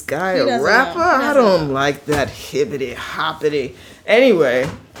is this guy, a rapper? I don't like that hippity hoppity. Anyway,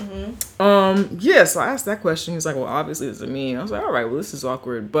 so I asked that question. He's like, well, obviously it's a meme. I was like, all right, well, this is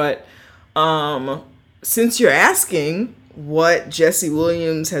awkward. But since you're asking what Jesse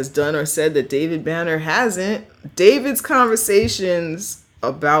Williams has done or said that David Banner hasn't, David's conversations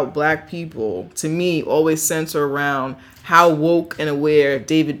about black people, to me, always center around how woke and aware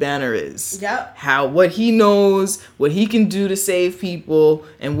David Banner is. Yep. What he knows, what he can do to save people,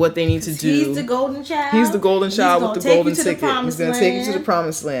 and what they need to do. He's the golden child. He's the golden child with the golden ticket. He's going to take you to the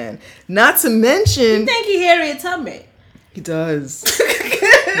promised land. Not to mention... You think he Harriet Tubman? He does.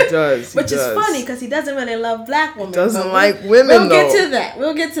 He does. Which is funny because he doesn't really love black women. Doesn't like women, though.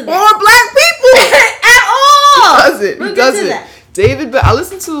 We'll get to that. Or black people. At all. He doesn't. He doesn't. David, I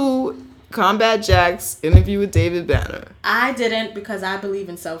listened to Combat Jack's interview with David Banner. I didn't because I believe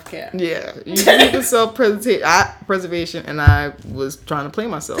in self-care. Yeah. You believe in self-preservation, and I was trying to play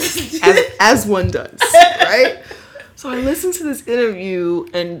myself, as one does, right? So I listened to this interview,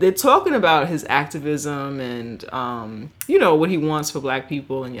 and they're talking about his activism and, what he wants for black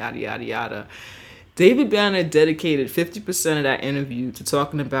people and yada, yada, yada. David Banner dedicated 50% of that interview to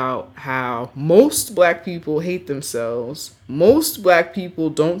talking about how most black people hate themselves. Most black people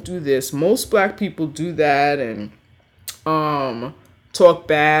don't do this. Most black people do that and talk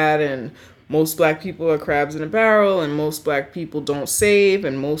bad, and most black people are crabs in a barrel, and most black people don't save,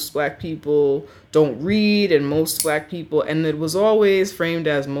 and most black people don't read, and most black people, and it was always framed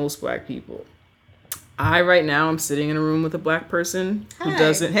as most black people. Right now, I'm sitting in a room with a black person who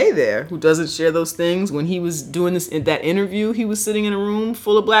doesn't share those things. When he was doing that interview, he was sitting in a room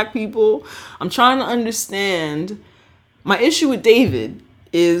full of black people. I'm trying to understand. My issue with David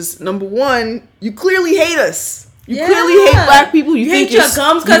is, number one, you clearly hate us. You clearly hate black people. You think hate your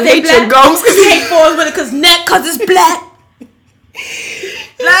gums because they black. Your gums because you hate fours with it because it's black.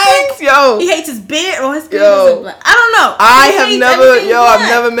 Like, he hates his beard or his beard isn't black. I don't know. I've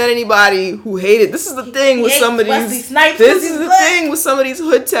never met anybody who hated. This is the thing with some of these. This is the thing with some of these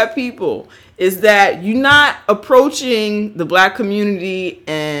hood tap people, is that you're not approaching the black community,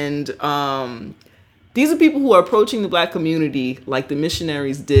 and these are people who are approaching the black community like the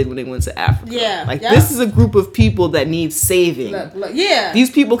missionaries did when they went to Africa. This is a group of people that need saving. Look,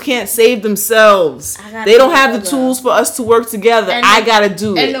 these people can't save themselves. They don't have the tools for us to work together. I gotta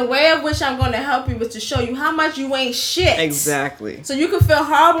do it. And the way of which I'm going to help you is to show you how much you ain't shit. Exactly. So you can feel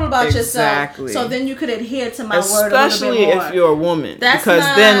horrible about yourself. So then you could adhere to my word a little bit more. Especially if you're a woman.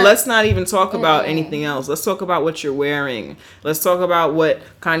 Then let's not even talk about anything else. Let's talk about what you're wearing. Let's talk about what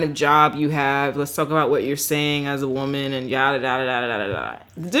kind of job you have. Let's talk about what you're saying as a woman, and yada, yada, yada, yada, yada.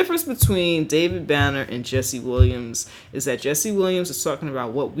 The difference between David Banner and Jesse Williams is that Jesse Williams is talking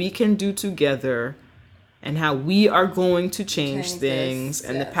about what we can do together and how we are going to change things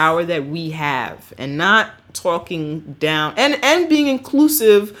and the power that we have, and not talking down and being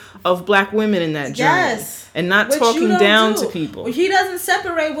inclusive of black women in that journey. And not talking down to people. He doesn't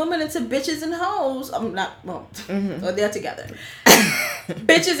separate women into bitches and hoes. Or they're together.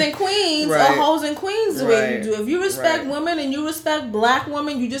 Bitches and queens, or hoes and queens, the way you do. If you respect women and you respect black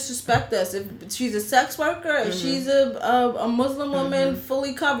women, you just respect us. If she's a sex worker, if she's a Muslim woman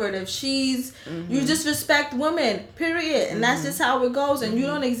fully covered, if she's you just respect women, period. And that's just how it goes, and you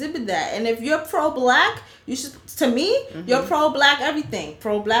don't exhibit that. And if you're pro-black, you should, to me, you're pro-black everything.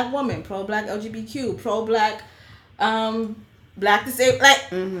 Pro-black woman, pro-black LGBTQ, pro-black black disabled,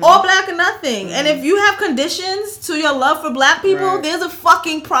 all black or nothing. And if you have conditions to your love for black people, there's a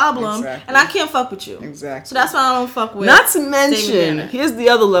fucking problem. And I can't fuck with you. So that's why I don't fuck with. Not to mention, here's the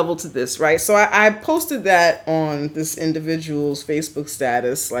other level to this, right? So I posted that on this individual's Facebook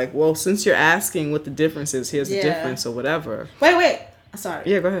status, like, well, since you're asking what the difference is, here's the difference or whatever. Wait. Sorry.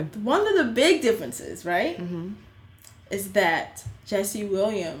 Yeah, go ahead. One of the big differences, right, is that Jesse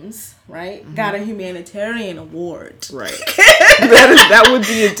Williams, got a humanitarian award. Right. that would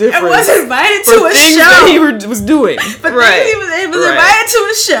be a difference. And was invited to a show that he was doing. But he was invited to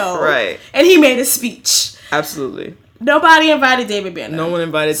a show. Right. And he made a speech. Absolutely. Nobody invited David Banner. No one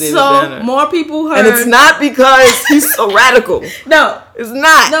invited David Banner. So more people heard. And it's not because he's so radical. No. It's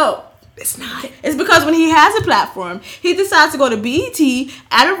not. No. It's not. It's because when he has a platform, he decides to go to BET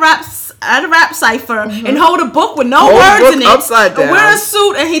at a rap cipher and hold a book with no words in it, upside down, and wear a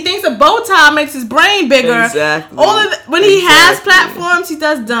suit, and he thinks a bow tie makes his brain bigger. Exactly. When he has platforms, he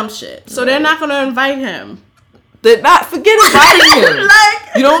does dumb shit. So they're not going to invite him. They're not. Forget inviting him.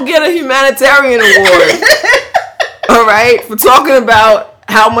 You don't get a humanitarian award. All right, for talking about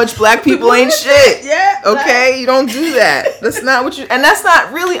how much black people ain't shit. Yeah. Okay, you don't do that. That's not what you. And that's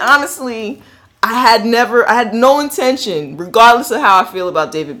not really, honestly. I had no intention, regardless of how I feel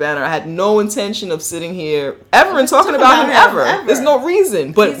about David Banner, I had no intention of sitting here ever and talking about him ever. There's no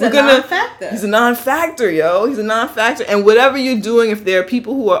reason. But he's a non-factor. He's a non-factor, yo. He's a non-factor. And whatever you're doing, if there are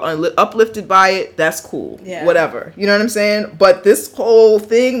people who are uplifted by it, that's cool. Yeah. Whatever. You know what I'm saying? But this whole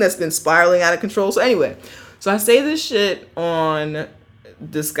thing that's been spiraling out of control. So anyway, so I say this shit on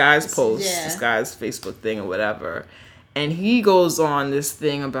this guy's post, this guy's Facebook thing or whatever. And he goes on this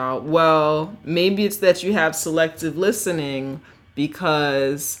thing about, well, maybe it's that you have selective listening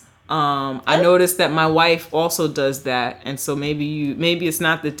because I noticed that my wife also does that. And so maybe it's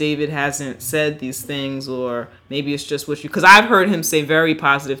not that David hasn't said these things, or maybe it's just what you, because I've heard him say very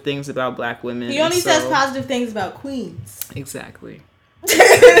positive things about black women. He only says positive things about queens. Exactly.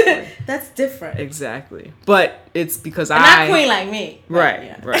 That's different. Exactly. But it's because not queen like me.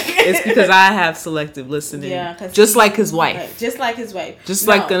 Right. It's because I have selective listening. Yeah, just like his wife. Right, just like his wife. Just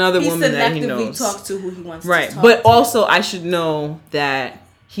like another woman that he knows. He selectively talks to who he wants to talk but to. also I should know that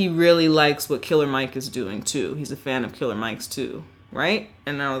he really likes what Killer Mike is doing too. He's a fan of Killer Mike's too. Right?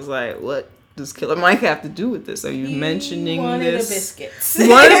 And I was like, what does Killer Mike have to do with this? Are you mentioning this? He wanted a biscuit.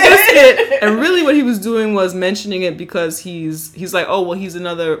 And really what he was doing was mentioning it because he's like, oh, well, he's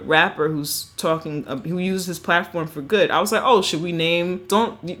another rapper who's talking, who uses his platform for good. I was like, oh, should we name,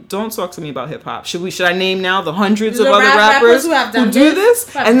 don't talk to me about hip hop. Should I name now the hundreds of other rappers who do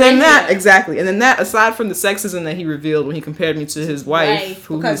this? And then that, aside from the sexism that he revealed when he compared me to his wife,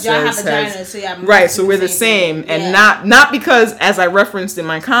 who because y'all have vaginas, so yeah, right, so we're the same. And not because, as I referenced in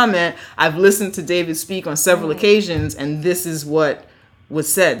my comment, I've listened to David speak on several occasions, and this is what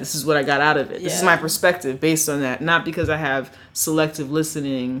was said. This is what I got out of it. This is my perspective based on that. Not because I have selective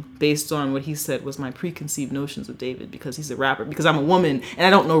listening based on what he said was my preconceived notions of David, because he's a rapper, because I'm a woman and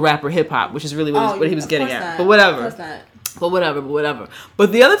I don't know rap or hip hop, which is really what he was getting at. But whatever. But whatever.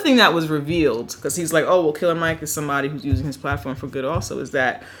 But the other thing that was revealed, because he's like, oh, well, Killer Mike is somebody who's using his platform for good also, is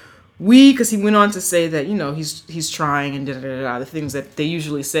that because he went on to say that, he's trying and the things that they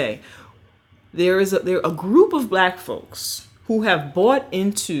usually say. There a group of black folks who have bought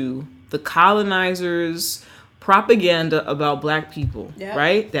into the colonizers' propaganda about black people,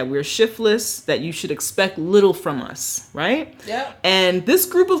 right? That we're shiftless, that you should expect little from us, right? Yep. And this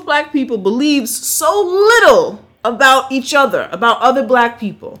group of black people believes so little about each other, about other black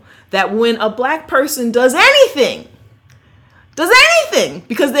people, that when a black person does anything,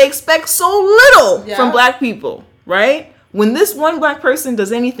 because they expect so little from black people, right? When this one black person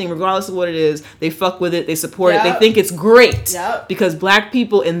does anything, regardless of what it is, they fuck with it, they support it, they think it's great. Because black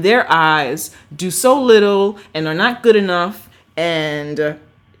people, in their eyes, do so little and are not good enough, and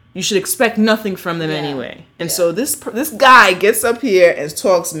you should expect nothing from them anyway. And so this guy gets up here and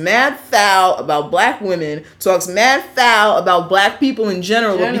talks mad foul about black women, talks mad foul about black people in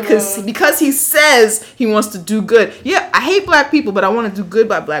general. because he says he wants to do good. Yeah, I hate black people, but I want to do good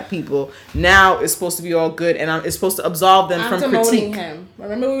by black people. Now it's supposed to be all good, and it's supposed to absolve them from critique. Him.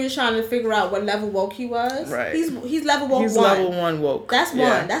 Remember we were trying to figure out what level woke he was? Right. He's level woke 1. He's level 1 woke. That's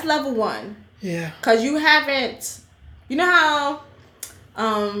one. That's level 1. Yeah. Because you haven't, you know how...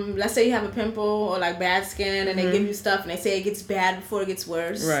 let's say you have a pimple or like bad skin, and they give you stuff and they say it gets bad before it gets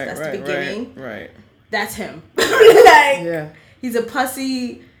worse. Right, that's the beginning. Right. That's him. He's a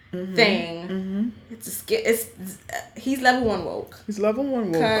pussy thing. He's level 1 woke. He's level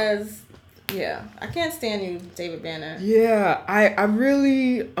 1 woke. Because I can't stand you, David Banner. Yeah, I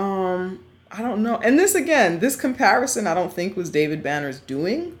really I don't know. And this comparison I don't think was David Banner's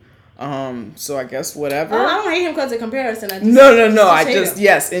doing. So I guess whatever. Oh, I don't hate him because of comparison. In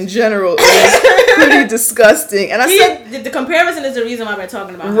general, it's pretty disgusting. And I said the comparison is the reason why we're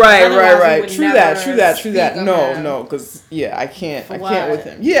talking about him. Right. True that. No, because I can't with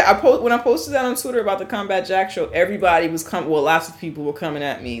him. Yeah, when I posted that on Twitter about the Combat Jack show, everybody was lots of people were coming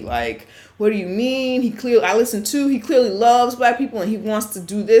at me like, what do you mean? He clearly loves black people and he wants to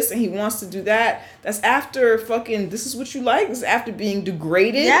do this and he wants to do that. That's after this is what you like? This is after being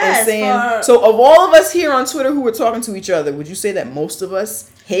degraded and saying... So of all of us here on Twitter who were talking to each other, would you say that most of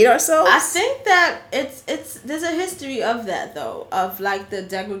us hate ourselves? I think that there's a history of that though, of like the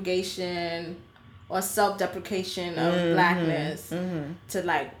degradation or self-deprecation of blackness to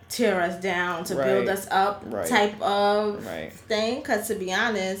like tear us down, to build us up type of thing. Because to be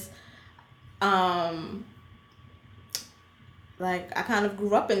honest... like I kind of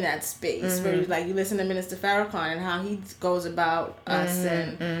grew up in that space where you listen to Minister Farrakhan and how he goes about us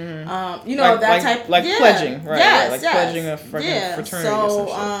and type pledging, right? Pledging a fraternity. So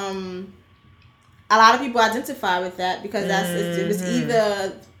a lot of people identify with that because it was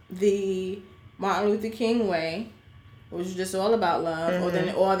either the Martin Luther King way, which was just all about love,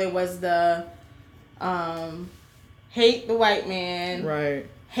 or there was the hate the white man,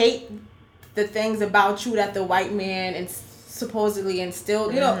 hate the things about you that the white man and supposedly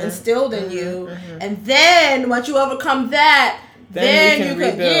instilled in you, and then once you overcome that, then we you can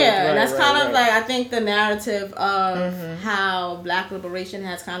could, rebuild. and that's kind of right. like, I think, the narrative of how Black liberation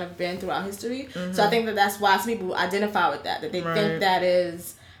has kind of been throughout history. So I think that's why some people identify with that they think that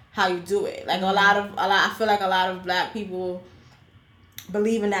is how you do it. Like I feel like a lot of Black people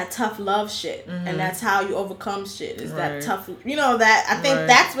believe in that tough love shit, and that's how you overcome shit. Is that tough? You know that I think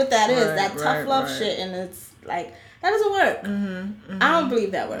that's what that is. That tough love shit, and it's like. That doesn't work. I don't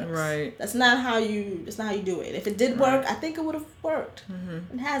believe that works. Right. That's not how you do it. If it did work, I think it would have worked.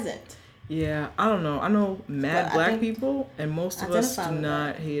 It hasn't. Yeah, I don't know. I know mad Black people, and most of us do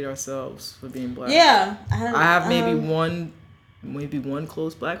not hate ourselves for being Black. Yeah. I have maybe one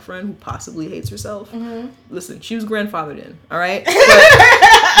close Black friend who possibly hates herself. Listen, she was grandfathered in, all right?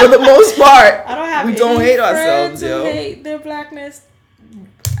 But for the most part, we don't hate ourselves, yo. Hate their Blackness.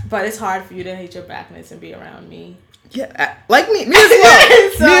 But it's hard for you to hate your Blackness and be around me. Yeah, like me as well.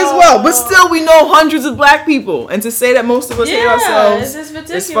 Me as well. But still, we know hundreds of Black people. And to say that most of us hate ourselves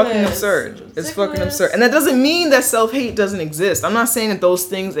is fucking absurd. It's fucking absurd. And that doesn't mean that self-hate doesn't exist. I'm not saying that those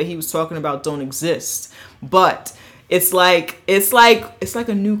things that he was talking about don't exist. But it's like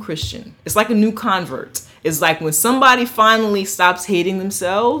a new Christian. It's like a new convert. It's like when somebody finally stops hating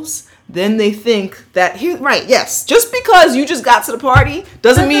themselves, then they think that just because you just got to the party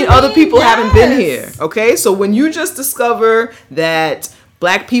doesn't mean other people haven't been here. Okay, so when you just discover that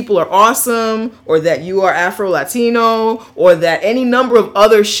Black people are awesome, or that you are Afro-Latino, or that any number of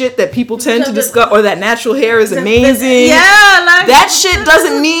other shit that people tend to discuss, or that natural hair is amazing. That shit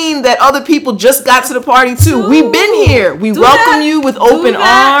doesn't mean that other people just got to the party too. We've been here. We welcome you with open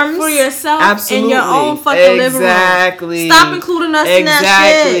arms. For yourself. Absolutely. In your own fucking living room. Exactly. Stop including us in that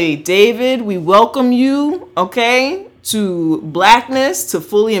shit. Exactly. David, we welcome you, okay, to Blackness, to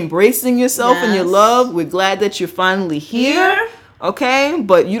fully embracing yourself and your love. We're glad that you're finally here. Okay,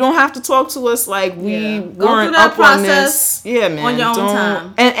 but you don't have to talk to us like we weren't up on this. Yeah, man. On your own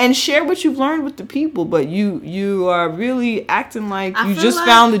time. And share what you've learned with the people, but you are really acting like you just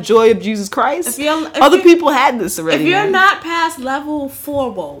found the joy of Jesus Christ. Other people had this already. If you're not past level 4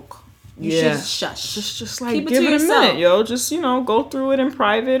 woke, you should shush. Just like give it a minute, yo. Just, go through it in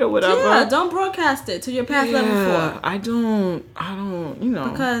private or whatever. Yeah, don't broadcast it to your past level 4. I don't,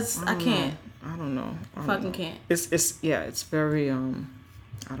 Because I can't. I don't know. Fucking can't. It's very I don't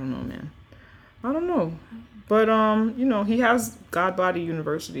know, man. I don't know. But he has God Body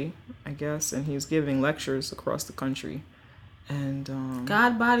University, I guess, and he's giving lectures across the country. And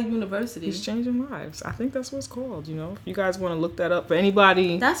God Body University. He's changing lives. I think that's what it's called, If you guys want to look that up for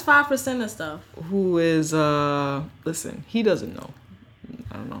anybody. That's 5% of stuff. Who is listen, he doesn't know.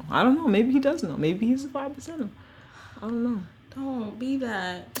 I don't know. Maybe he does know. Maybe he's a 5%er. I don't know. Don't be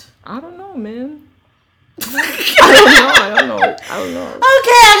that. I don't know, man. I don't know. Okay,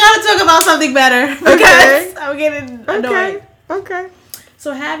 I gotta talk about something better. Because I'm getting annoyed. Okay.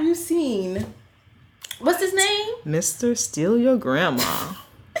 So have you seen, what's his name? Mr. Steal Your Grandma.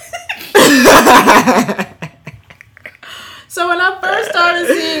 So when I first started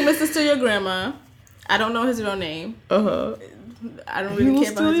seeing Mr. Steal Your Grandma, I don't know his real name. I don't really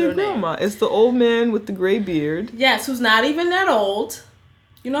care about his real name. It's the old man with the gray beard. Yes, who's not even that old.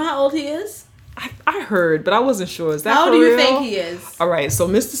 You know how old he is? I heard, but I wasn't sure. Is that how old do you real? Think he is? All right, so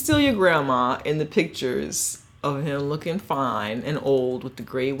Mr. Steal Your Grandma in the pictures of him looking fine and old with the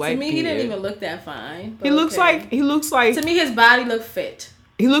gray white beard. To me, he didn't even look that fine. He looks like. To me, his body looked fit.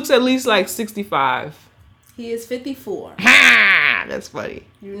 He looks at least like 65. He is 54. That's funny.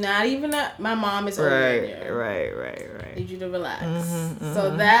 You're not even my mom is older than you. Right. Need you to relax.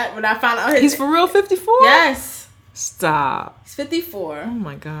 So that, when I found out he's for real 54? Yes. Stop. He's 54. Oh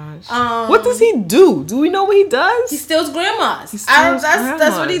my gosh. What does he do? Do we know what he does? He steals grandmas.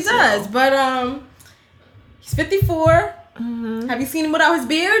 That's what he does. But he's 54. Have you seen him without his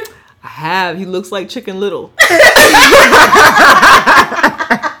beard? I have. He looks like Chicken Little.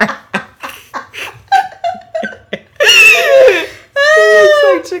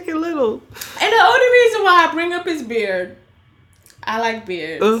 Chicken Little. And the only reason why I bring up his beard, I like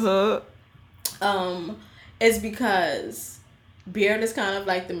beards. Is because beard is kind of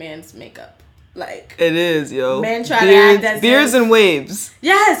like the man's makeup. Like it is, yo. Men try to act as beards and waves.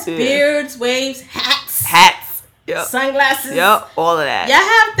 Yes, yeah. Beards, waves, hats. Yep. Sunglasses. Yep, all of that. Y'all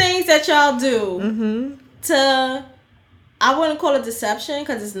have things that y'all do to. I wouldn't call it deception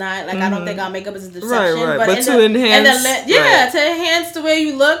because it's not like I don't think our makeup is a deception, right. But to enhance, to enhance the way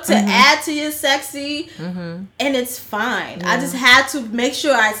you look, to add to your sexy, and it's fine. Yeah. I just had to make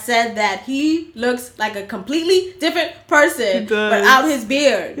sure I said that he looks like a completely different person without his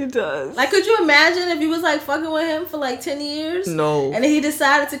beard. He does. Like, could you imagine if you was like fucking with him for like 10 years? No. And then he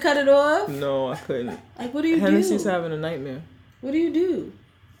decided to cut it off? No, I couldn't. Like, what do you do? Hennessy's having a nightmare. What do you do?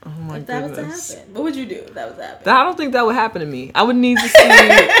 Oh my if that goodness. was to happen? What would you do if that was to happen? I don't think that would happen to me. I would need to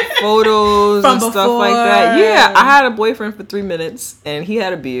see photos From and stuff like that. before. Yeah, I had a boyfriend for 3 minutes, and he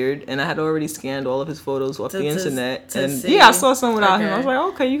had a beard, and I had already scanned all of his photos off the internet. to And see. yeah, I saw some without him. Okay. I was like,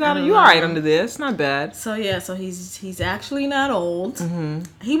 okay, you I don't all know. right under there. It's not bad. So yeah, so he's actually not old. Mm-hmm.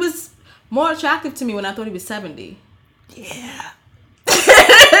 He was more attractive to me when I thought he was 70. Yeah.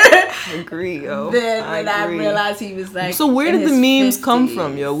 I agree, yo. Then when I agree. realized he was like. So where in did the his memes come 50s.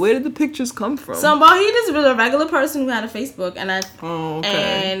 from, yo? Where did the pictures come from? So, well, he just was a regular person who had a Facebook, and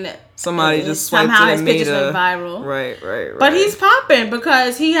and Somebody just swiped somehow it his and made pictures a went viral. Right. But he's popping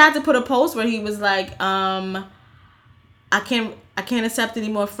because he had to put a post where he was like, I can't accept any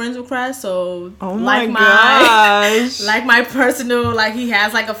more friends requests. So oh my like gosh, like my personal, like he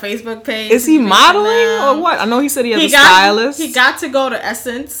has like a Facebook page. Is he modeling or what? I know he said he has a stylist. He got to go to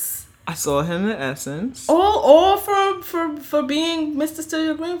Essence. I saw him at Essence. All for being Mr. Still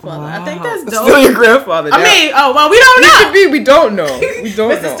Your Grandfather. I think that's dope. Still your grandfather. I mean, well, we don't know. We don't know. We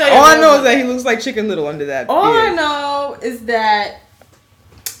don't Mr. know. Still Your All I know is Grandfather. that he looks like Chicken Little under that All I beard. know is that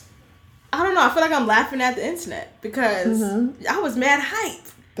I don't know. I feel like I'm laughing at the internet because I was mad hype.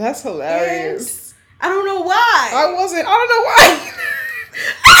 That's hilarious. I don't know why. I wasn't. I don't know why.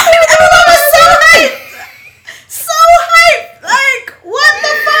 I was so hyped. So hyped. Like, what the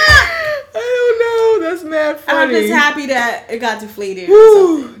fuck? I don't know. That's mad funny. I'm just happy that it got deflated.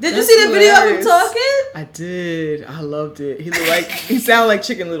 Woo, Did you that's see the video of him hilarious. talking? I did. I loved it. He sounded like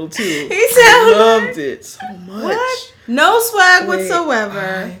Chicken Little too. He sounded loved it so much. What? No swag Wait,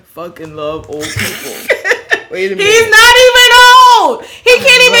 whatsoever. I fucking love old people. Wait a minute. He's not even old. He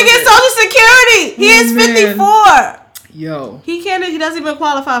can't even get Social Security. He is man. 54. Yo. He can't. He doesn't even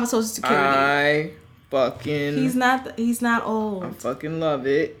qualify for Social Security. I fucking. He's not old. I fucking love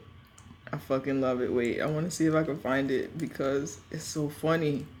it. I fucking love it. Wait, I want to see if I can find it because it's so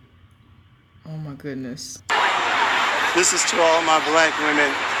funny. Oh my goodness. This is to all my black women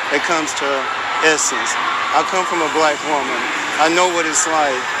that comes to Essence. I come from a black woman. I know what it's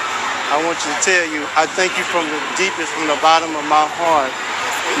like. I want you to tell you, I thank you from the deepest, from the bottom of my heart.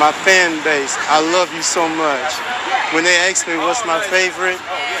 My fan base, I love you so much. When they ask me what's my favorite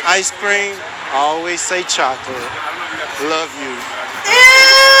ice cream, I always say chocolate. Love you.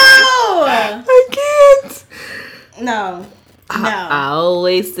 Ew! I can't. No. I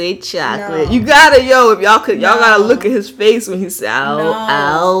always say chocolate. No. You gotta, yo, if y'all gotta No. look at his face when he said, No.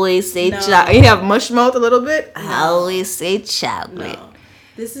 I always say No. chocolate. You have mush mouth a little bit? I always say chocolate. No.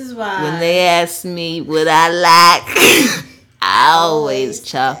 This is why. When they ask me what I like, I always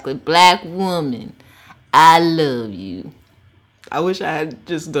chocolate. Black woman, I love you. I wish I had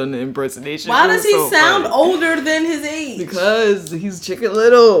just done the impersonation. Why It does was he so sound funny. older than his age? Because he's Chicken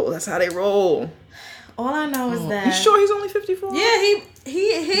Little. That's how they roll. All I know is that. You sure he's only 54? Yeah,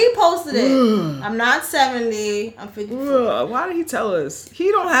 he posted it. I'm not 70. I'm 54. Ugh, why did he tell us? He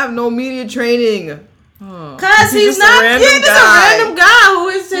don't have no media training. Cause He's he's just a not. random Yeah, just guy. a random guy who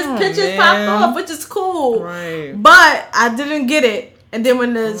is his Oh, pictures man. popped off, which is cool. Right. But I didn't get it. And then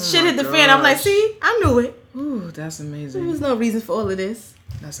when the shit hit the fan, I'm like, gosh. see, I knew it. Ooh, that's There amazing. was no reason for all of this.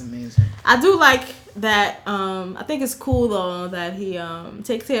 That's amazing. I do like that. I think it's cool though that he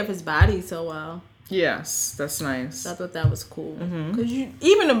takes care of his body so well. Yes, that's nice. I thought that was cool because you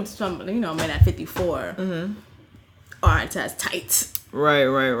even some men at 54 aren't as tight Right.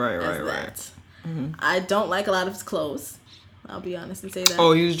 as that. I don't like a lot of his clothes. I'll be honest and say that.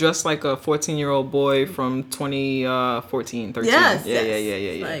 Oh, he was dressed like a 14-year-old boy from 2014, 13. yes,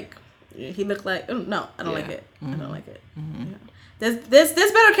 Yeah. Like he looked like no, I don't Yeah. like it. I don't like it. Yeah. There's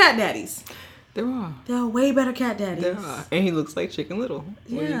better cat daddies. There are. There are way better cat daddies. There are. And he looks like Chicken Little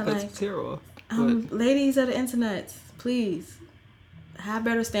when he Yeah, cuts like, his hair off. Ladies of the internet, please have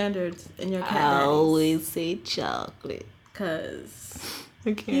better standards in your cat I daddies. always say chocolate. Cause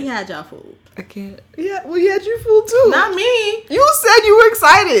I can't. he had y'all fooled. I can't. Yeah, well, he had you fooled too. Not me. You said you were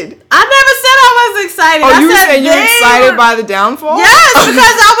excited. I never said I was excited. Oh, I you were said saying you were they excited were- by the downfall? Yes, because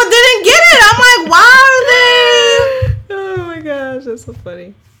didn't get it. I'm like, why are they? Oh my gosh, that's so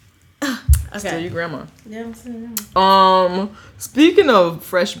funny. Still your grandma. Yeah, I'm saying. Speaking of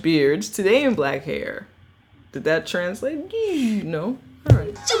fresh beards, today in black hair. Did that translate? No. All right.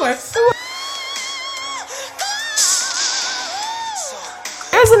 It works.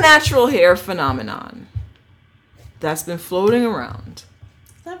 There's a natural hair phenomenon that's been floating around.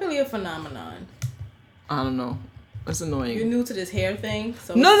 It's not really a phenomenon. I don't know. It's annoying. You're new to this hair thing,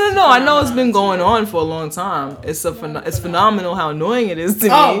 so No. I know it's been going on for a long time. It's phenomenal how annoying it is to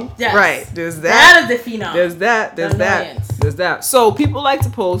me. Yes. Right. There's that. That is the phenom. There's that. Annoyance. There's that. So people like to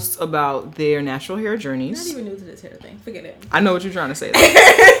post about their natural hair journeys. I'm not even new to this hair thing. Forget it. I know what you're trying to say.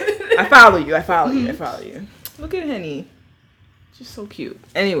 I follow you. Look at Henny. She's so cute.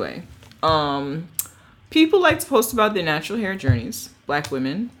 Anyway, people like to post about their natural hair journeys. Black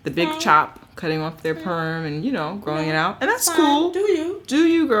women, the big chop, cutting off their perm and, growing it out. And that's cool. Do you? Do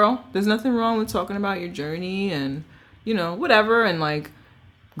you, girl. There's nothing wrong with talking about your journey and, whatever. And, like,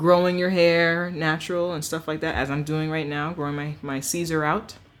 growing your hair natural and stuff like that, as I'm doing right now, growing my Caesar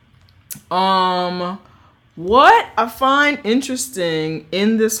out. What I find interesting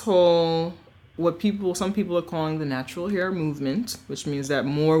in this whole, some people are calling the natural hair movement, which means that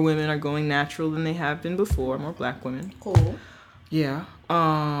more women are going natural than they have been before, more black women. Cool. Yeah.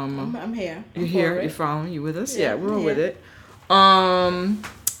 I'm here. You're here. You're following. You with us? Yeah, we're all with it.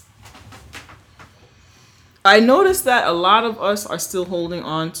 I noticed that a lot of us are still holding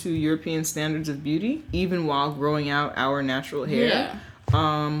on to European standards of beauty, even while growing out our natural hair. Yeah.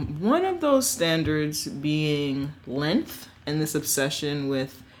 One of those standards being length and this obsession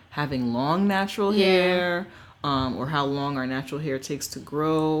with having long natural hair, or how long our natural hair takes to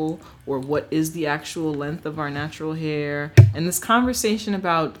grow, or what is the actual length of our natural hair, and this conversation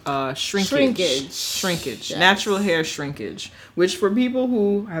about shrinkage. Yes. Natural hair shrinkage, which for people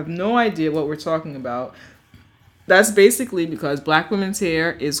who have no idea what we're talking about, that's basically because black women's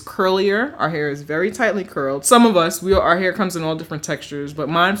hair is curlier. Our hair is very tightly curled. Some of us, our hair comes in all different textures, but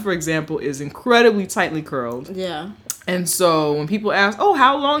mine, for example, is incredibly tightly curled. Yeah. And so when people ask, "Oh,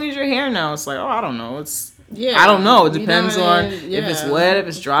 how long is your hair now?" It's like, "Oh, I don't know. Yeah. I don't know. It depends on if it's wet, if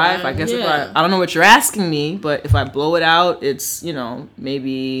it's dry. If I don't know what you're asking me, but if I blow it out, it's,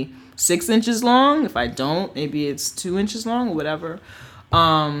 maybe 6 inches long. If I don't, maybe it's 2 inches long or whatever.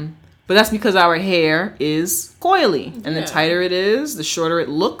 But that's because our hair is coily, and the tighter it is, the shorter it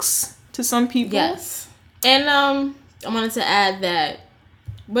looks to some people. Yes. And I wanted to add that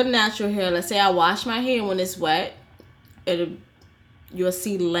with natural hair, let's say I wash my hair when it's wet, you'll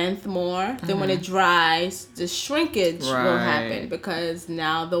see length more. Then when it dries, the shrinkage will happen because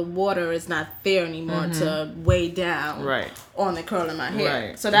now the water is not there anymore to weigh down on the curl of my hair.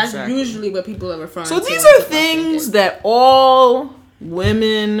 Right. So that's usually what people are referring to. So these are things that all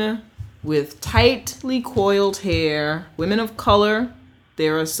women with tightly coiled hair, women of color,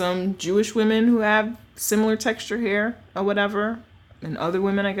 there are some Jewish women who have similar texture hair or whatever, and other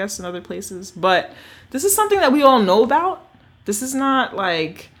women, I guess, in other places. But this is something that we all know about. This is not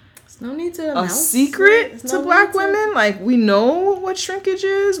like no need to a secret to black women. Like, we know what shrinkage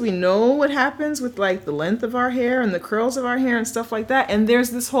is. We know what happens with, like, the length of our hair and the curls of our hair and stuff like that. And there's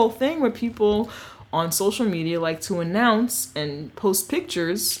this whole thing where people on social media like to announce and post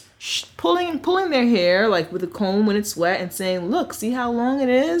pictures pulling their hair, like, with a comb when it's wet and saying, "Look, see how long it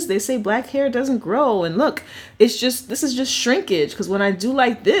is? They say black hair doesn't grow, and look, this is just shrinkage, because when I do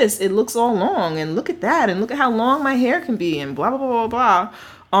like this, it looks all long, and look at that, and look at how long my hair can be," and blah, blah, blah, blah,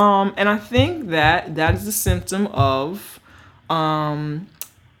 blah. And I think that is a symptom of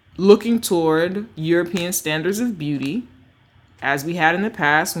looking toward European standards of beauty, as we had in the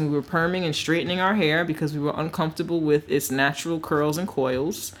past when we were perming and straightening our hair because we were uncomfortable with its natural curls and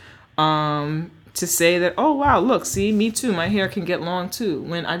coils, to say that, "Oh wow, look, see, me too, my hair can get long too."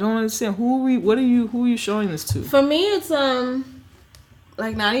 When I don't understand, who are you showing this to? For me, it's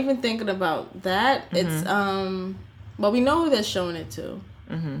like, not even thinking about that. It's well, we know who they're showing it to.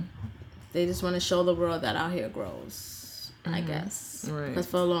 They just want to show the world that our hair grows, I guess. Right. Because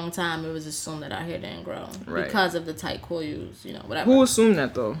for a long time, it was assumed that our hair didn't grow because of the tight coils, whatever. Who assumed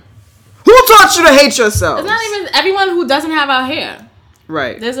that, though? Who taught you to hate yourself? It's not even everyone who doesn't have our hair.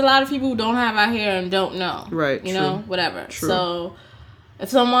 Right. There's a lot of people who don't have our hair and don't know. Right. You know, whatever. True. So if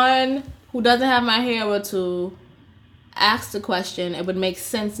someone who doesn't have my hair were to ask the question, it would make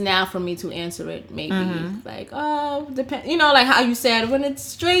sense now for me to answer it. Maybe like, oh, depend. Like how you said, when it's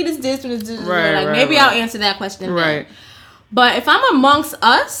straight, it's this. When it's this, maybe I'll answer that question. Right. Then. But if I'm amongst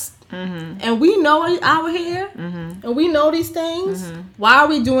us and we know our hair and we know these things, why are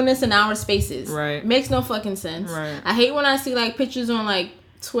we doing this in our spaces? Right. Makes no fucking sense. Right. I hate when I see like pictures on like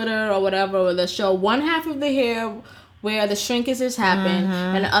Twitter or whatever where they show one half of the hair where the shrinkage has happened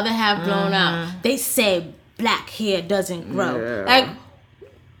and the other half blown out. They say black hair doesn't grow. Yeah. Like,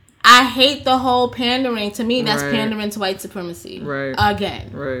 I hate the whole pandering. To me, that's pandering to white supremacy. Right.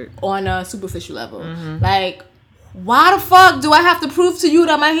 Again. Right. On a superficial level. Like, why the fuck do I have to prove to you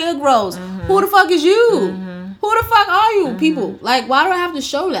that my hair grows? Who the fuck is you? Who the fuck are you, people? Like, why do I have to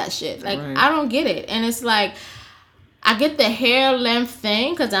show that shit? Like, I don't get it. And it's like, I get the hair length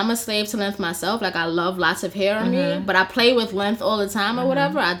thing because I'm a slave to length myself. Like, I love lots of hair on me, but I play with length all the time or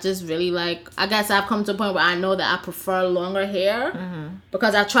whatever. I just really like, I guess I've come to a point where I know that I prefer longer hair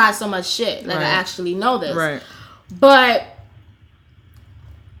because I've tried so much shit. Like, I actually know this. Right. But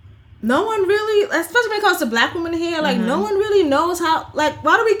no one really, especially when it comes to black women hair, like, no one really knows how, like,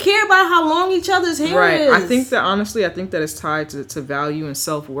 why do we care about how long each other's hair is? I think that, honestly, I think that it's tied to value and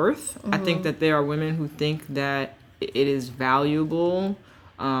self-worth. I think that there are women who think that it is valuable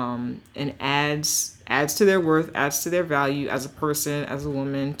and adds to their worth, adds to their value as a person, as a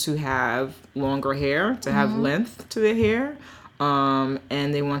woman, to have longer hair, to have length to their hair.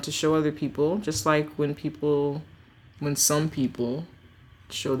 And they want to show other people, just like when some people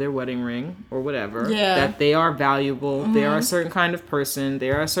show their wedding ring or whatever, that they are valuable, they are a certain kind of person,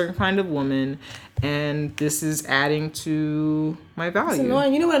 they are a certain kind of woman, and this is adding to my value. It's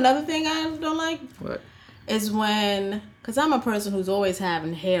annoying. You know what another thing I don't like? What? Is when, because I'm a person who's always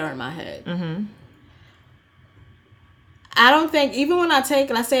having hair in my head. I don't think, even when I take,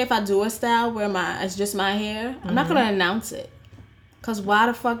 let's say if I do a style where it's just my hair, I'm not going to announce it. Because why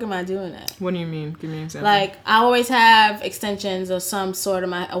the fuck am I doing that? What do you mean? Give me an example. Like, I always have extensions or some sort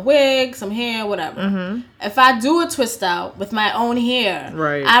of a wig, some hair, whatever. If I do a twist out with my own hair,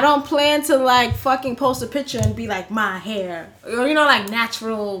 I don't plan to, like, fucking post a picture and be like, my hair. Or, you know, like,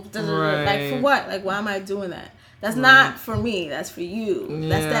 natural. Like, for what? Like, why am I doing that? That's not for me. That's for you.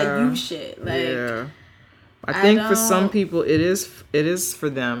 That's that you shit. Like, I think for some people, it is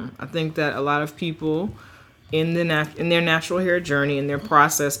for them. I think that a lot of people in their natural hair journey, in their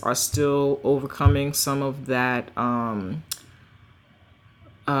process, are still overcoming some of that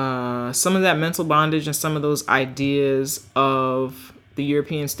mental bondage and some of those ideas of the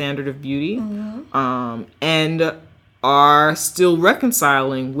European standard of beauty, and are still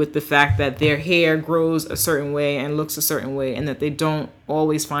reconciling with the fact that their hair grows a certain way and looks a certain way, and that they don't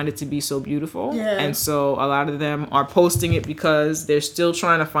always find it to be so beautiful. And so a lot of them are posting it because they're still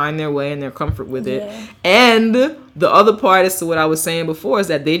trying to find their way and their comfort with it. And the other part is to what I was saying before, is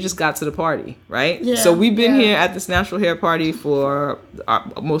that they just got to the party, right? So we've been here at this natural hair party for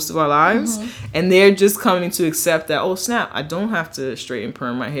most of our lives, and they're just coming to accept that, oh snap, I don't have to straighten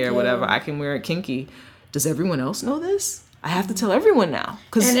perm my hair, whatever, I can wear it kinky. Does everyone else know this? I have to tell everyone now,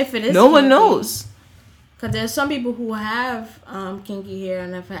 because no one knows. Because there's some people who have kinky hair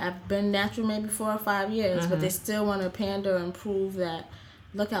and have been natural maybe 4 or 5 years, but they still want to pander and prove that,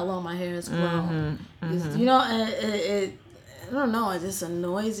 look how long my hair has grown. You know, I don't know, it just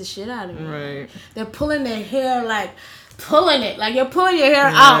annoys the shit out of me. Right. They're pulling their hair, like, pulling it. Like, you're pulling your hair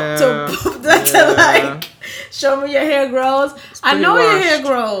out to like, show me your hair grows. I know your hair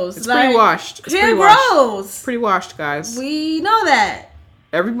grows. It's like, pretty washed. Hair grows. Pretty washed, guys. We know that.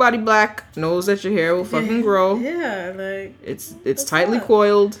 Everybody black knows that your hair will fucking grow. Yeah, like, it's tightly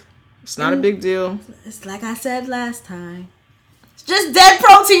coiled. It's not a big deal. It's like I said last time. It's just dead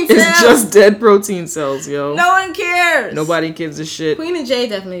protein cells. It's just dead protein cells, yo. No one cares. Nobody gives a shit. Queen and Jay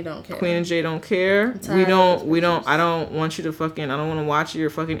definitely don't care. Queen and Jay don't care. I don't want you to fucking, I don't want to watch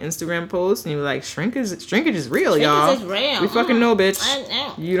your fucking Instagram post and you're like, shrinkage is real, y'all. Shrinkage is real. We fucking know, bitch. I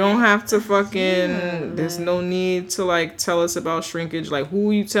know. You don't have to fucking, there's no need to, like, tell us about shrinkage. Like,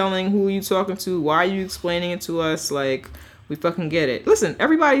 who are you telling? Who are you talking to? Why are you explaining it to us? Like, we fucking get it. Listen,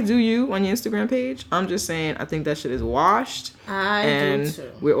 everybody do you on your Instagram page. I'm just saying, I think that shit is washed. I do too.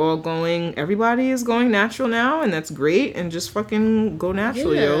 We're all going, everybody is going natural now, and that's great. And just fucking go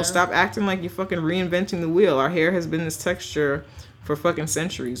natural, yo. Stop acting like you're fucking reinventing the wheel. Our hair has been this texture for fucking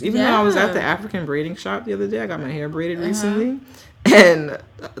centuries. Even though I was at the African braiding shop the other day, I got my hair braided recently. And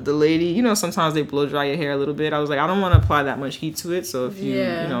the lady, you know, sometimes they blow dry your hair a little bit. I was like, I don't want to apply that much heat to it. So if you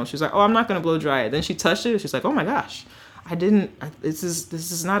know, she's like, oh, I'm not going to blow dry it. Then she touched it. She's like, oh my gosh. This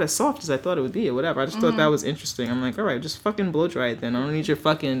is not as soft as I thought it would be or whatever. I just thought that was interesting. I'm like, all right, just fucking blow dry it then. I don't need your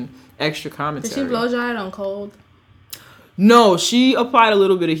fucking extra commentary. Did she blow dry it on cold? No, she applied a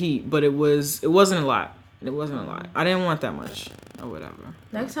little bit of heat, but it wasn't a lot. It wasn't a lot. I didn't want that much or whatever.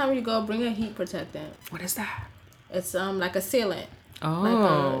 Next time you go, bring a heat protectant. What is that? It's like a sealant. Oh. Like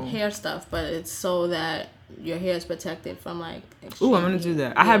a hair stuff, but it's so that your hair is protected from like extreme Ooh, I'm gonna do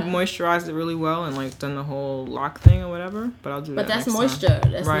that. I had moisturized it really well and like done the whole lock thing or whatever, but I'll do that. But that's next moisture.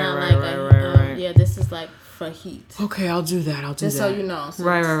 Time. That's right, not right, like right. Yeah, this is like for heat. Okay, I'll do that. Just so you know. So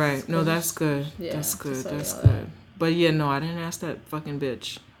right. No, that's good. Yeah, that's good. so That's you know good. But yeah, no, I didn't ask that fucking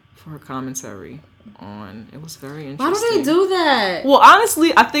bitch for her commentary on. It was very interesting. Why do they do that? Well,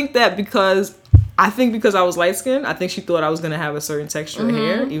 honestly, I think because I was light skinned, I think she thought I was gonna have a certain texture of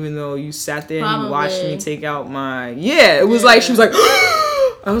hair, even though you sat there and you watched me take out my it was like she was like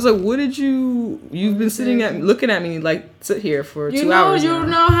I was like, what did you've been looking at me like, sit here for 2 hours You now.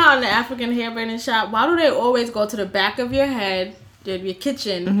 know how in the African hair braiding shop, why do they always go to the back of your head, your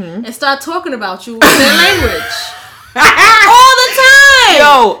kitchen, and start talking about you in their language? All the time.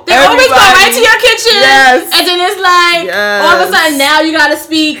 Yo, they always go right to your kitchen, yes, and then it's like all of a sudden now you gotta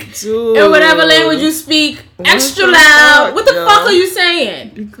speak in whatever language you speak extra loud. What the fuck are you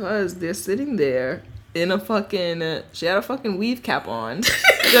saying? Because they're sitting there in a fucking. She had a fucking weave cap on.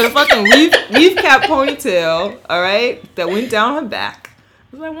 She had a fucking weave cap ponytail. All right, that went down her back.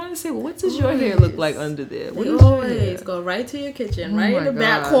 I wanted to say, well, what does your hair look like under there? They always go right to your kitchen, right in the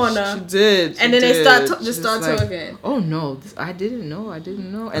back corner. She did. And then they start talking. Oh no, I didn't know.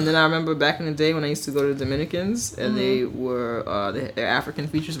 And then I remember back in the day when I used to go to the Dominicans, and they were their African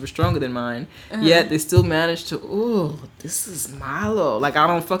features were stronger than mine. Yet they still managed to. Oh, this is Milo. Like I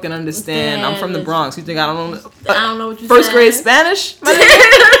don't fucking understand. I'm from the Bronx. You think I don't know? I don't know what you first grade Spanish.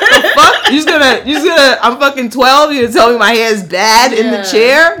 The fuck? You just gonna? I'm fucking 12. You gonna tell me my hair is bad in the chair?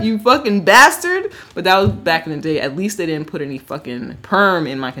 You fucking bastard. But that was back in the day. At least they didn't put any fucking perm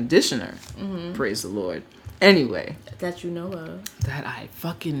in my conditioner. Praise the Lord. Anyway. That you know of. That I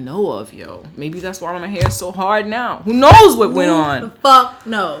fucking know of, yo. Maybe that's why my hair is so hard now. Who knows what went on? The fuck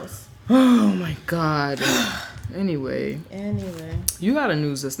knows. Oh my God. Anyway. You got a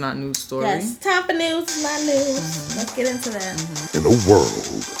news that's not news story. Yes. Time for news. It's not news. Let's get into that. In a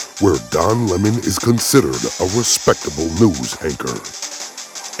world where Don Lemon is considered a respectable news anchor.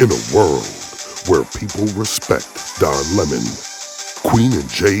 In a world where people respect Don Lemon, Queen and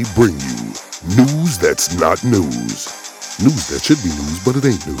Jay bring you news that's not news. News that should be news, but it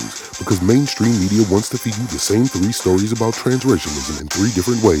ain't news, because mainstream media wants to feed you the same 3 stories about transracialism in 3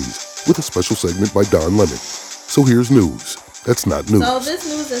 different ways, with a special segment by Don Lemon. So here's news that's not news. So this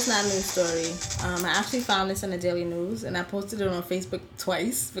news that's not news story, I actually found this in the Daily News, and I posted it on Facebook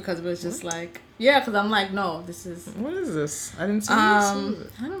twice, because it was just like, because I'm like, no, this is... What is this? I didn't see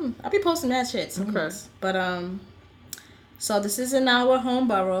this. I'll be posting that shit sometimes. Okay. But, so this is in our home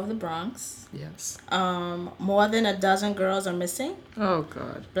borough of the Bronx. Yes. More than a dozen girls are missing. Oh,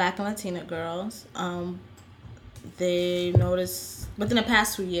 God. Black and Latina girls. They noticed within the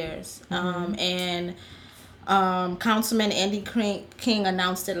past 2 years. And Councilman Andy King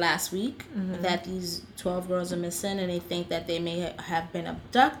announced it last week that these 12 girls are missing, and they think that they may have been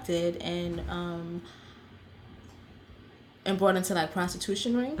abducted and brought into like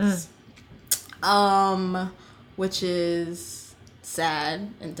prostitution rings. Which is sad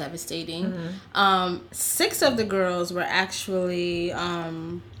and devastating. 6 of the girls were actually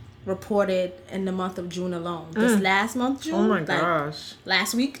reported in the month of June alone. This last month, June. Oh my gosh.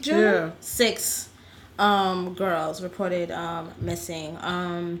 Last week, June. Yeah. 6 girls reported missing.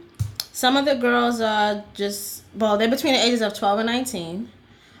 Some of the girls are they're between the ages of 12 and 19.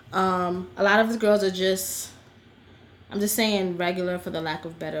 A lot of the girls are I'm just saying regular for the lack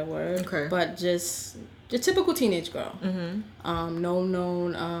of better word. Okay. But just your typical teenage girl. No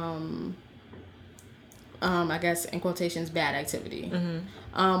known, I guess in quotations, bad activity.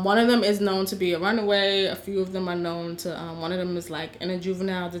 One of them is known to be a runaway. A few of them are known to, one of them is like in a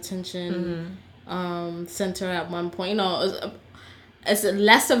juvenile detention center at one point. You know, it's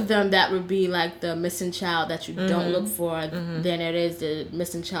less of them that would be like the missing child that you don't look for than it is the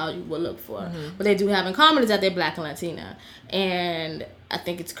missing child you would look for. What they do have in common is that they're Black and Latina. And I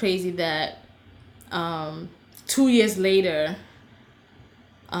think it's crazy that 2 years later,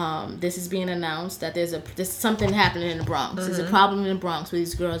 this is being announced that there's something happening in the Bronx. There's a problem in the Bronx where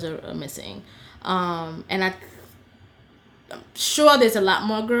these girls are missing. And I'm sure there's a lot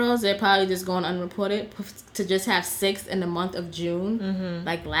more girls. They're probably just going unreported. To just have 6 in the month of June,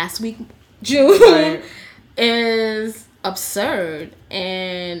 like last week, June, is absurd.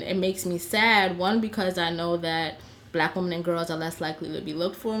 And it makes me sad. One, because I know that Black women and girls are less likely to be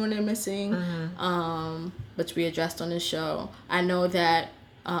looked for when they're missing, which we addressed on this show. I know that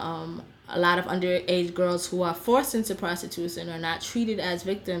a lot of underage girls who are forced into prostitution are not treated as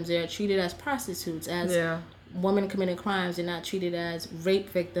victims. They're treated as prostitutes, as women committing crimes. They're not treated as rape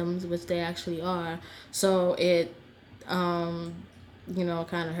victims, which they actually are. So it, kind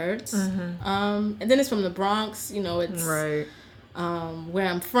of hurts. And then it's from the Bronx. You know, it's where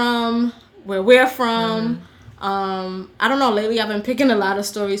I'm from, where we're from. I don't know. Lately, I've been picking a lot of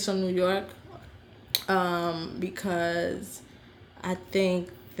stories from New York because I think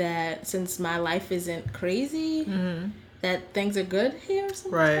that since my life isn't crazy, that things are good here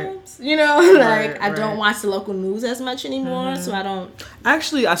sometimes. You know, I don't watch the local news as much anymore, so I don't.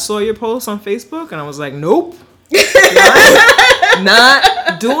 Actually, I saw your post on Facebook, and I was like, nope.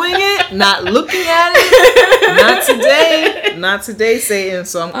 Not doing it. Not looking at it. Not today. Not today, Satan.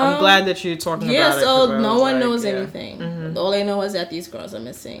 So I'm glad that you're talking about it. Yeah, so no one like, knows anything. All they know is that these girls are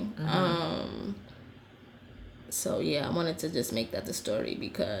missing. So yeah, I wanted to just make that the story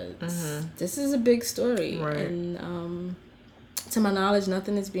because this is a big story, right. and to my knowledge,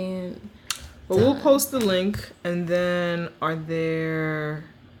 nothing is being. Well, we'll post the link, and then are there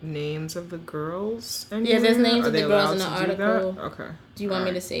names of the girls anywhere? Yeah, there's names are of the girls in the article. Okay. Do you want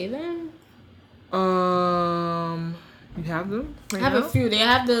me to say them? You have them? I have a few. They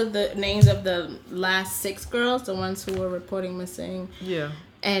have the names of the last 6 girls, the ones who were reporting missing. Yeah.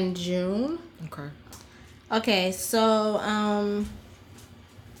 In June. Okay. Okay, so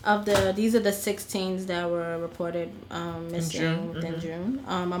these are the 16s that were reported missing within June.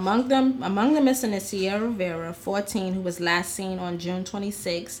 Among the missing is Sierra Rivera, 14, who was last seen on June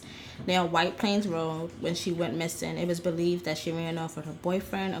 26th near White Plains Road when she went missing. It was believed that she ran off with her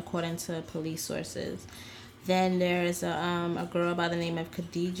boyfriend, according to police sources. Then there's a girl by the name of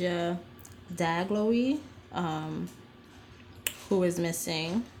Khadija Daglowy, who is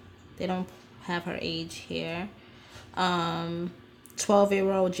missing. They don't have her age here.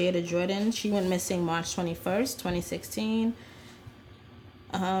 12-year-old Jada Jordan, she went missing March 21st, 2016.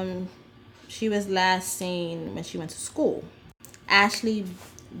 She was last seen when she went to school. Ashley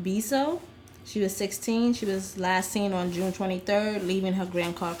Biso, she was 16. She was last seen on June 23rd, leaving her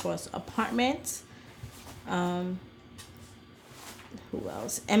Grand Carcross apartment. Who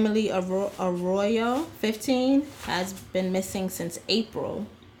else? Emily Arroyo, 15, has been missing since April.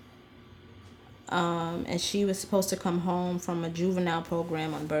 And she was supposed to come home from a juvenile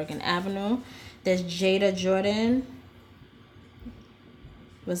program on Bergen Avenue. There's Jada Jordan,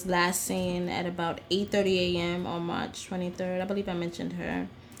 was last seen at about 8:30 a.m. on March 23rd. I believe I mentioned her.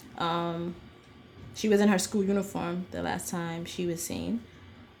 She was in her school uniform the last time she was seen.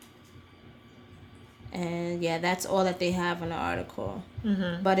 And yeah, that's all that they have in the article.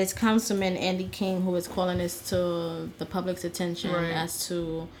 But it's Councilman Andy King who is calling this to the public's attention as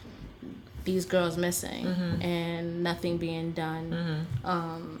to these girls missing and nothing being done.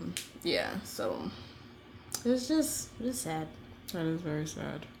 Yeah, so it's just sad. That is very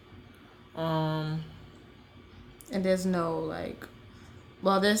sad. And there's no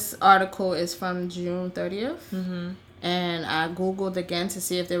this article is from June 30th. And I Googled again to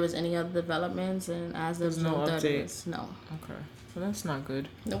see if there was any other developments, and as of June 30th, no. Okay. Well, that's not good.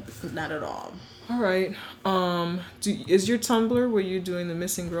 Nope, not at all. All right. Is your Tumblr where you're doing the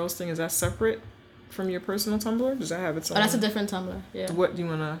missing girls thing, is that separate from your personal Tumblr? Does that have its own? Oh, that's a different Tumblr. Yeah. What do you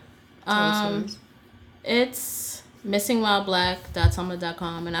want to tell us what it is? It's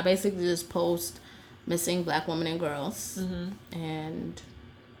missingwhileblack.tumblr.com, and I basically just post missing black women and girls. And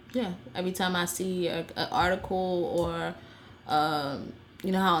yeah, every time I see an article or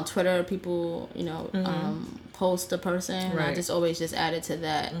you know how on Twitter people post a person, I just always just add it to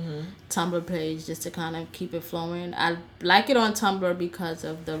that Tumblr page just to kind of keep it flowing. I like it on Tumblr because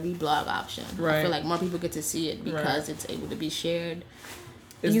of the reblog option. I feel like more people get to see it because it's able to be shared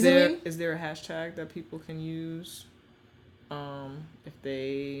easily. Is there a hashtag that people can use if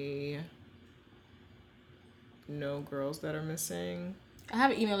they know girls that are missing? I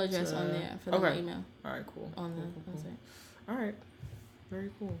have an email address on there for the email. All right, cool. On the cool. All right, very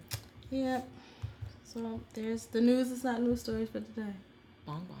cool. Yep. So there's the news. It's not news stories for today.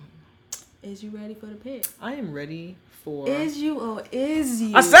 Bong bong. Is you ready for the pit? I am ready for. Is you or is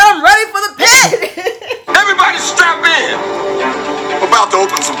you? I said I'm ready for the pit. Everybody strap in. We're about to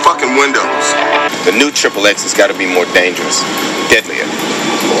open some fucking windows. The new XXX has got to be more dangerous, deadlier,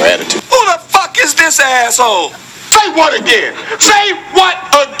 more attitude. Who the fuck is this asshole? Say what again? Say what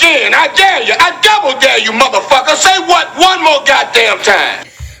again? I dare you. I double dare you, motherfucker. Say what one more goddamn time.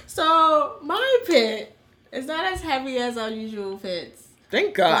 So my pit is not as heavy as our usual pits.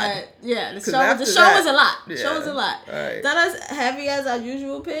 Thank God. But yeah, the show was a lot. The show was a lot. Right. Not as heavy as our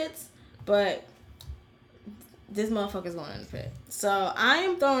usual pits, but this motherfucker's going in the pit. So I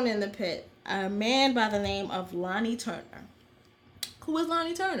am throwing in the pit a man by the name of Lonnie Turner. Who is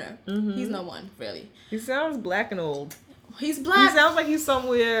Lonnie Turner? He's no one, really. He sounds black and old. He's black. He sounds like he's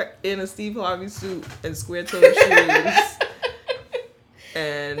somewhere in a Steve Harvey suit and square-toed shoes.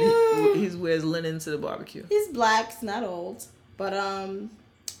 And he wears linen to the barbecue. He's black. He's not old. But,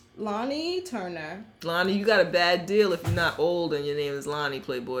 Lonnie Turner. Lonnie, you got a bad deal if you're not old and your name is Lonnie,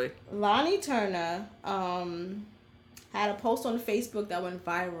 Playboy. Lonnie Turner, had a post on Facebook that went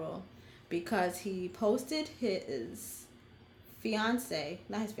viral because he posted his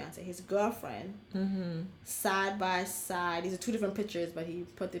his girlfriend, side by side. These are two different pictures, but he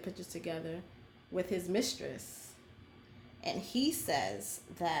put the pictures together with his mistress. And he says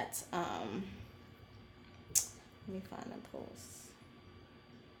that, let me find a post.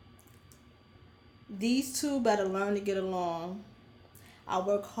 These two better learn to get along. I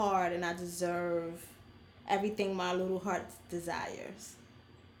work hard and I deserve everything my little heart desires.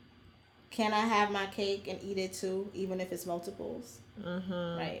 Can I have my cake and eat it too, even if it's multiples?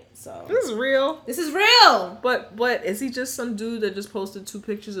 Mm-hmm. Right. So this is real. This is real. But is he just some dude that just posted 2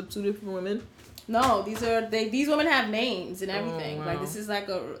 pictures of 2 different women? No, these women have names and everything. Oh, wow. Like this is like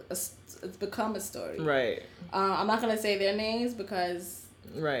it's become a story. Right. I'm not gonna say their names because.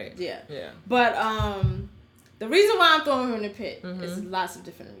 Right. Yeah. Yeah. But the reason why I'm throwing him in the pit is lots of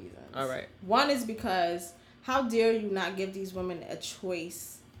different reasons. All right. One is because how dare you not give these women a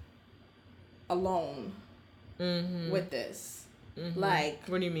choice alone with this? Like,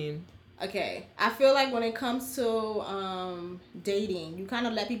 what do you mean? Okay, I feel like when it comes to dating, you kind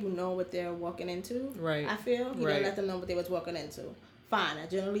of let people know what they're walking into. Right. I feel you don't let them know what they was walking into. Fine,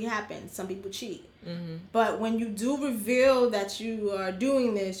 that generally happens. Some people cheat. But when you do reveal that you are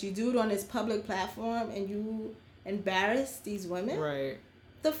doing this, you do it on this public platform and you embarrass these women. Right.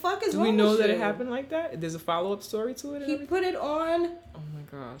 The fuck is wrong with you? Do we know that it happened like that? There's a follow-up story to it? He put it on... Oh my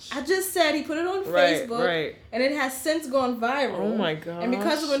gosh. I just said he put it on Facebook. And it has since gone viral. Oh my gosh. And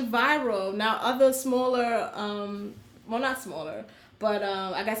because it went viral, now other smaller... well, not smaller, but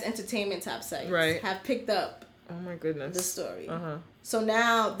I guess entertainment type sites have picked up... Oh my goodness. The story. Uh-huh. So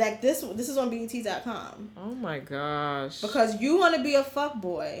now that this is on BET.com. Oh my gosh. Because you want to be a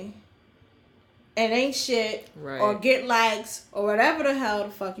fuckboy and ain't shit or get likes or whatever the hell the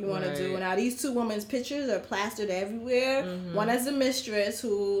fuck you want to do. And now these 2 women's pictures are plastered everywhere. One as a mistress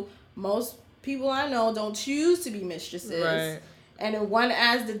who most people I know don't choose to be mistresses. Right. And then one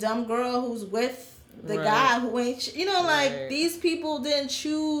as the dumb girl who's with the guy who ain't, like these people didn't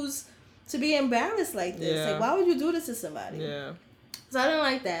choose to be embarrassed like this. Yeah. Like, why would you do this to somebody? Yeah. So I didn't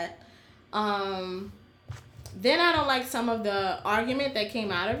like that. Then I don't like some of the argument that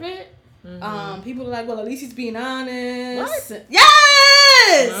came out of it. People are like, well, at least he's being honest. What?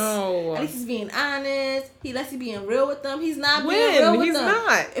 Yes! No. At least he's being honest. At least he's being real with them. He's not being real with them. He's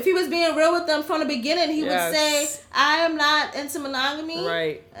not. If he was being real with them from the beginning, he would say, I am not into monogamy.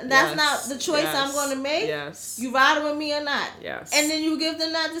 Right. That's not the choice I'm going to make. Yes. You riding with me or not. Yes. And then you give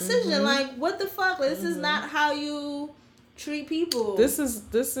them that decision. Like, what the fuck? Like, this is not how you treat people. This is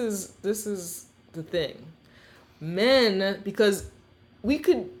the thing. Men, because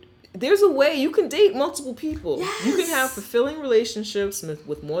there's a way you can date multiple people. Yes. You can have fulfilling relationships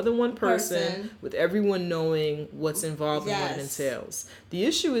with more than one person, with everyone knowing what's involved and what it entails. The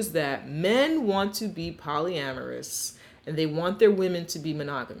issue is that men want to be polyamorous and they want their women to be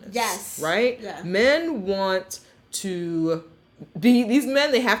monogamous. Yes. Right? Yeah. Men want to these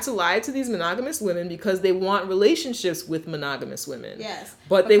men, they have to lie to these monogamous women because they want relationships with monogamous women. Yes.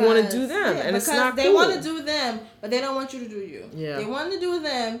 But they want to do them, and it's not cool. They want to do them, but they don't want you to do you. Yeah. They want to do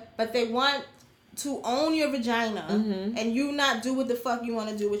them, but they want to own your vagina, and you not do what the fuck you want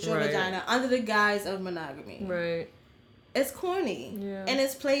to do with your vagina under the guise of monogamy. Right. It's corny. Yeah. And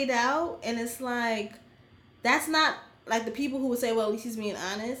it's played out, and it's like, that's not, like the people who would say, well, at least he's being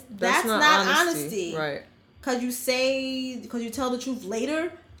honest. That's not honesty. Right. Because you tell the truth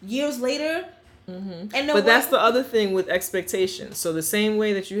later, years later. But that's the other thing with expectations. So the same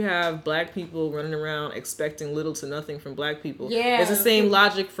way that you have black people running around expecting little to nothing from black people, it's the same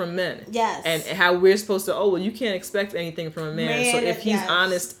logic from men. Yes. And how we're supposed to, you can't expect anything from a man. So if he's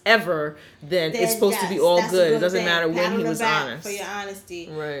honest ever, then it's supposed to be all good. It doesn't matter when he was honest. For your honesty.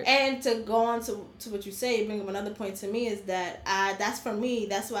 Right. And to go on to what you say, you bring up another point to me is that that's for me,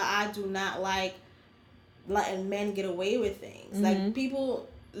 that's why I do not like letting men get away with things. Like people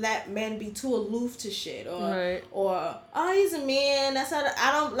let men be too aloof to shit, or he's a man. That's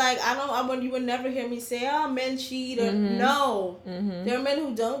how you would never hear me say, men cheat, or no. There are men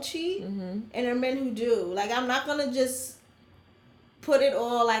who don't cheat, and there are men who do. Like, I'm not gonna just put it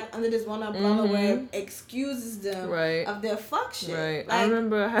all like under this one umbrella where it excuses them of their fuck shit. Right. Like, I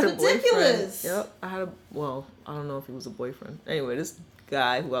remember I had a boyfriend. Yep. I don't know if he was a boyfriend. Anyway, this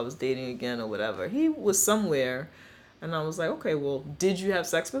guy who I was dating again or whatever, he was somewhere. And I was like, okay, well, did you have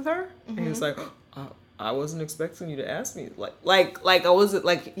sex with her? And he was like, I wasn't expecting you to ask me. Like I wasn't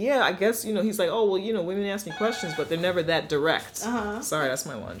like, yeah, I guess, he's like, oh, well, women ask me questions, but they're never that direct. Sorry, that's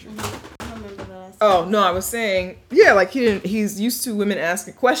my laundry. I remember that. I said. Oh no, I was saying, like he's used to women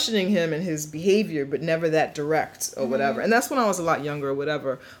questioning him and his behavior, but never that direct or whatever. And that's when I was a lot younger or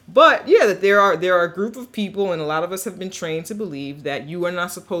whatever. But yeah, that there are a group of people, and a lot of us have been trained to believe that you are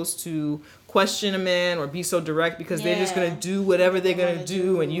not supposed to question a man or be so direct because they're just gonna do whatever they're gonna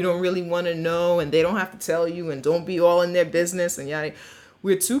do, and you don't really want to know, and they don't have to tell you, and don't be all in their business, and yada.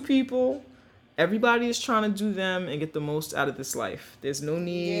 We're two people. Everybody is trying to do them and get the most out of this life. There's no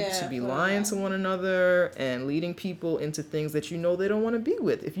need to be lying to one another and leading people into things that you know they don't want to be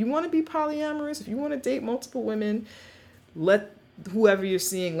with. If you want to be polyamorous, if you want to date multiple women, let whoever you're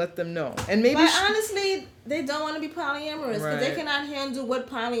seeing, let them know. And maybe honestly, they don't want to be polyamorous because they cannot handle what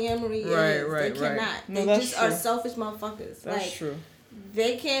polyamory is. They cannot. No, they just true. are selfish motherfuckers. That's true.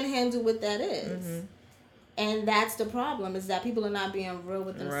 They can't handle what that is. And that's the problem, is that people are not being real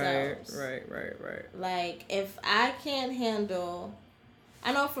with themselves. Right. Like, if I can't handle...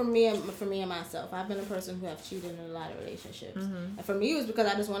 I know for me and myself, I've been a person who have cheated in a lot of relationships. And for me, it was because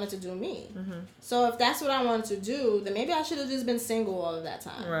I just wanted to do me. So if that's what I wanted to do, then maybe I should have just been single all of that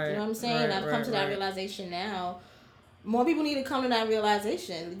time. Right. You know what I'm saying? I've come to that realization now. More people need to come to that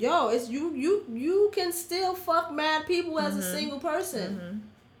realization. Yo, it's you can still fuck mad people as a single person.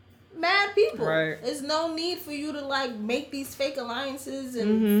 Mad people. Right. There's no need for you to like make these fake alliances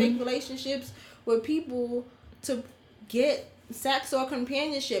and fake relationships with people to get sex or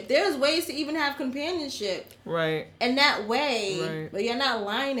companionship. There's ways to even have companionship. Right. In that way, but you're not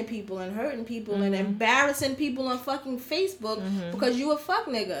lying to people and hurting people and embarrassing people on fucking Facebook because you a fuck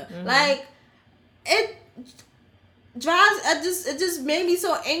nigga. Like, it just made me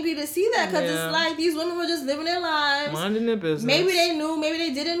so angry to see that, because it's like these women were just living their lives, minding their business. Maybe they knew, maybe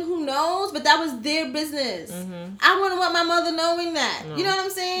they didn't, who knows, but that was their business. I wouldn't want my mother knowing that. You know what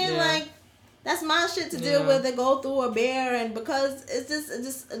I'm saying? Like, that's my shit to deal with, to go through or bear. And because it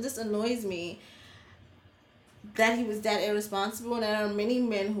just annoys me that he was that irresponsible, and there are many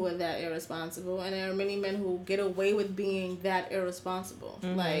men who are that irresponsible, and there are many men who get away with being that irresponsible.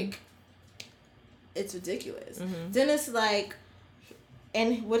 Like, it's ridiculous. Then it's like,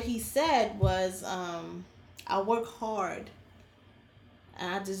 and what he said was, I work hard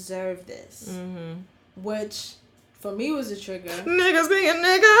and I deserve this. Which for me was a trigger. Niggas being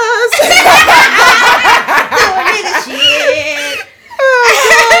niggas. Nigga shit.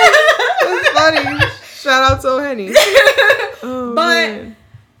 That's funny. Shout out to Henny. But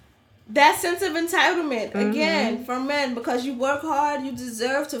that sense of entitlement, again, for men, because you work hard, you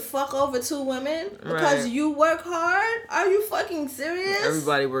deserve to fuck over two women. Because you work hard? Are you fucking serious?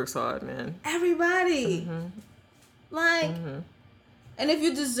 Everybody works hard, man. Everybody. Like, and if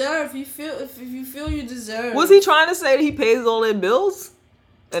you deserve, if you feel you deserve. Was he trying to say that he pays all their bills?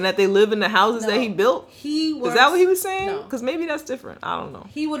 And that they live in the houses that he built? He works. Is that what he was saying? No. Because maybe that's different. I don't know.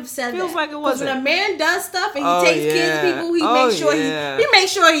 He would have said Feels that. like it wasn't. Because when a man does stuff and he takes kids to people, he makes sure he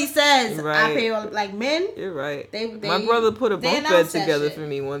makes sure he says, I pay all, like, men. You're right. They My brother put a bunk bed together for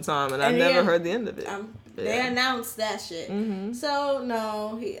me one time, and I never heard the end of it. They announced that shit. So,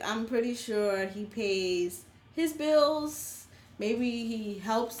 no, I'm pretty sure he pays his bills. Maybe he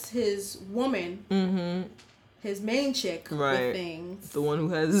helps his woman, his main chick, with things. The one who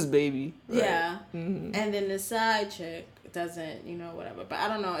has his baby. Right. Yeah. And then the side chick doesn't, whatever. But I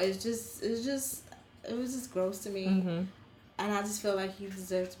don't know. It was just gross to me. And I just feel like he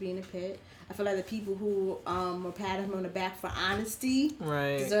deserves to be in the pit. I feel like the people who were patting him on the back for honesty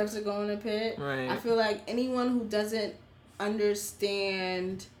deserves to go in the pit. Right. I feel like anyone who doesn't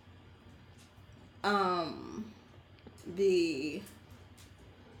understand what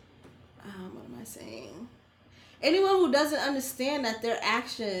am I saying? Anyone who doesn't understand that their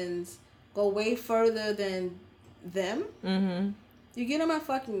actions go way further than them, you get on my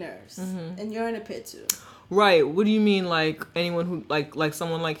fucking nerves, and you're in a pit too. Right. What do you mean, like anyone who like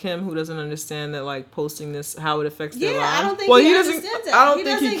someone like him who doesn't understand that, like, posting this, how it affects their lives? I don't think he understands that. I don't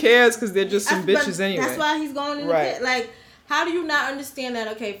think he cares, because they're just some bitches anyway. That's why he's going in the pit. Like, how do you not understand that?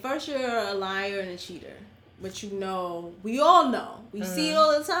 Okay, first you're a liar and a cheater. But we all know, we see it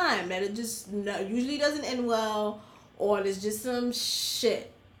all the time, that it just usually doesn't end well, or there's just some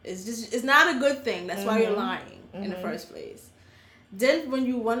shit. It's not a good thing. That's why you're lying in the first place. Then when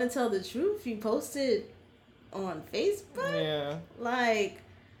you want to tell the truth, you post it on Facebook. Yeah. Like,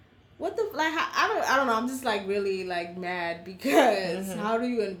 what the, like, I don't know. I'm just like really like mad, because how do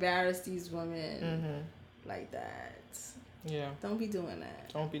you embarrass these women like that? Yeah. Don't be doing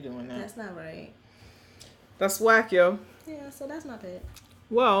that. Don't be doing that. That's not right. That's whack, yo. Yeah, so that's my pet.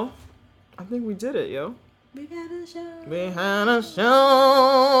 Well, I think we did it, yo. We've had a show. We had a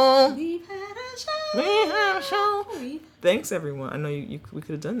show. We've had a Mayhem show. Thanks, everyone. I know we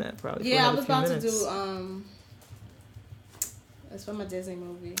could have done that probably. Yeah, I for was another about few to minutes. do it's from a Disney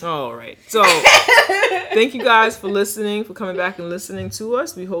movie. All right. So, thank you guys for listening, for coming back and listening to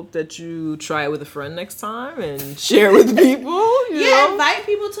us. We hope that you try it with a friend next time and share it with people. You know? Invite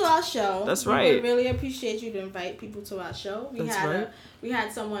people to our show. That's We right. would really appreciate you to invite people to our show. We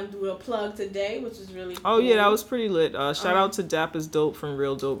had someone do a plug today, which was really cool. Oh, yeah, that was pretty lit. Shout out to Dap is Dope from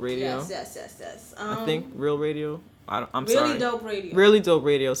Real Dope Radio. Yes. I think Real Radio. I'm really sorry. Dope Radio. Really Dope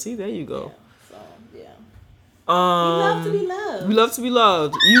Radio. See, there you go. We love to be loved. We love to be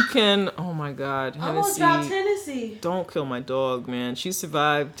loved. You can. Oh my God, I almost dropped Hennessy. Don't kill my dog, man. She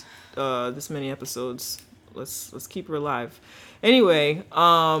survived this many episodes. Let's keep her alive. Anyway,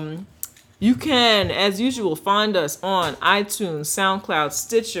 you can, as usual, find us on iTunes, SoundCloud,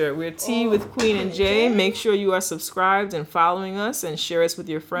 Stitcher. We're Tea with Queen and Jay. Make sure you are subscribed and following us, and share us with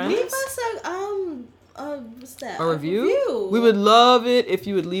your friends. Leave us what's that? A review? We would love it if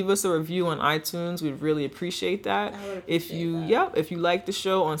you would leave us a review on iTunes. We'd really appreciate that. If you like the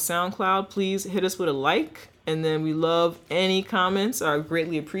show on SoundCloud, please hit us with a like. And then we love any comments, are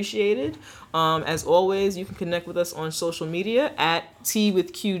greatly appreciated. As always, you can connect with us on social media at Tea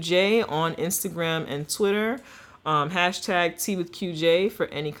with QJ on Instagram and Twitter. Hashtag Tea with QJ for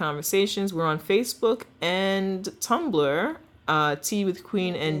any conversations. We're on Facebook and Tumblr, Tea with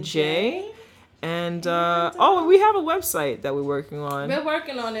Queen and Jay. And, we have a website that we're working on. We're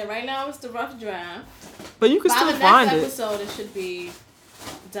working on it. Right now it's the rough draft. But you can still find it. By the next episode, it should be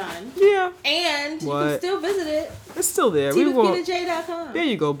done. Yeah. And you can still visit it. It's still there. TeaWithQueenandJ.com. There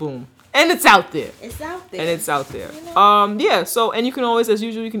you go. Boom. And it's out there. It's out there. And it's out there. You know? So, and you can always, as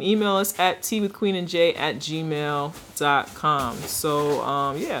usual, you can email us at teawithqueenandj@gmail.com.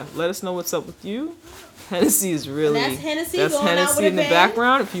 So, let us know what's up with you. Hennessy is really... And that's Hennessy going out with in the band.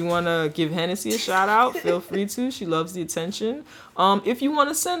 background. If you want to give Hennessy a shout out, feel free to. She loves the attention. If you want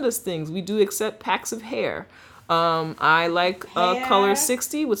to send us things, we do accept packs of hair. I like color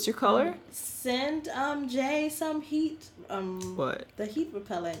 60. What's your color? Send Jay some heat. What? The heat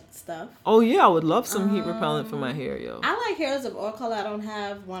repellent stuff. Oh yeah, I would love some heat repellent for my hair, yo. I like hairs of all color. I don't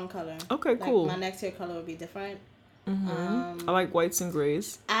have one color. Okay, cool. My next hair color would be different. Mm-hmm. I like whites and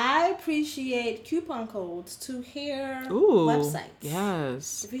grays. I appreciate coupon codes to hair Ooh, websites.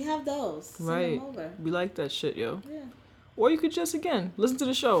 Yes. If you have those, send them over. We like that shit, yo. Yeah. Or you could just, again, listen to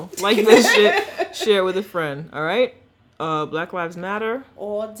the show. Like this shit. Share with a friend. All right? Black Lives Matter.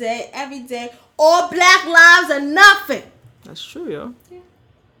 All day, every day. All black lives are nothing. That's true, yo. Yeah.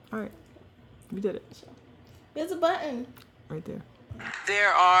 All right. We did it. There's a button. Right there.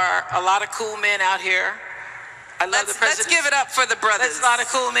 There are a lot of cool men out here. I love the president. Let's give it up for the brothers. There's a lot of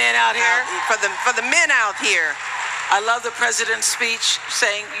cool men out here. For the men out here. I love the president's speech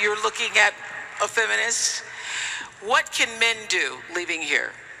saying you're looking at a feminist. What can men do leaving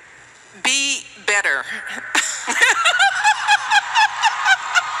here? Be better.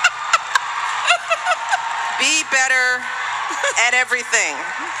 Be better at everything.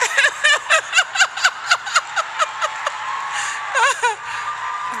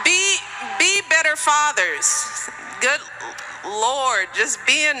 Be better fathers. Good Lord, just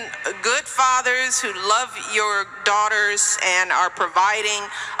being good fathers who love your daughters and are providing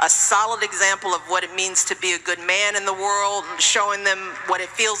a solid example of what it means to be a good man in the world, showing them what it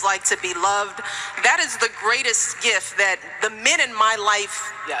feels like to be loved. That is the greatest gift that the men in my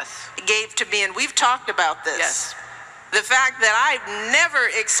life gave to me, and we've talked about this. Yes. The fact that I've never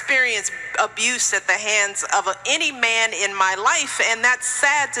experienced abuse at the hands of any man in my life, and that's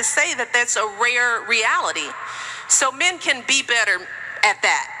sad to say that that's a rare reality. So men can be better at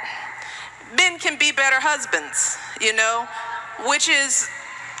that. Men can be better husbands, you know, which is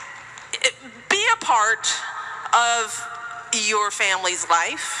be a part of your family's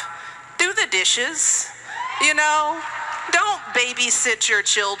life. Do the dishes, you know. Don't babysit your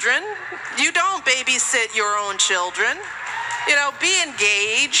children. You don't babysit your own children. You know, be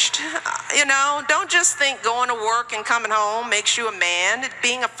engaged. You know, don't just think going to work and coming home makes you a man.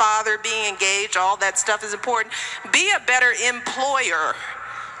 Being a father, being engaged, all that stuff is important. Be a better employer.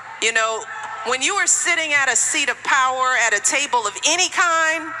 You know, when you are sitting at a seat of power at a table of any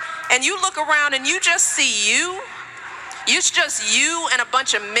kind, and you look around and you just see you, it's just you and a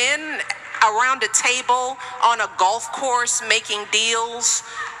bunch of men around a table on a golf course making deals,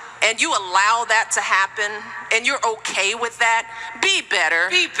 and you allow that to happen, and you're okay with that, be better.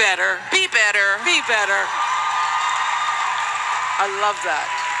 Be better. Be better. Be better. I love that.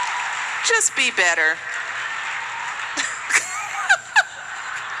 Just be better.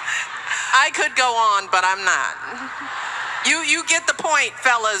 I could go on, but I'm not. You get the point,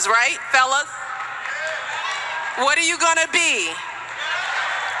 fellas, right? Fellas? What are you gonna be?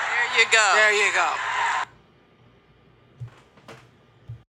 There you go. There you go.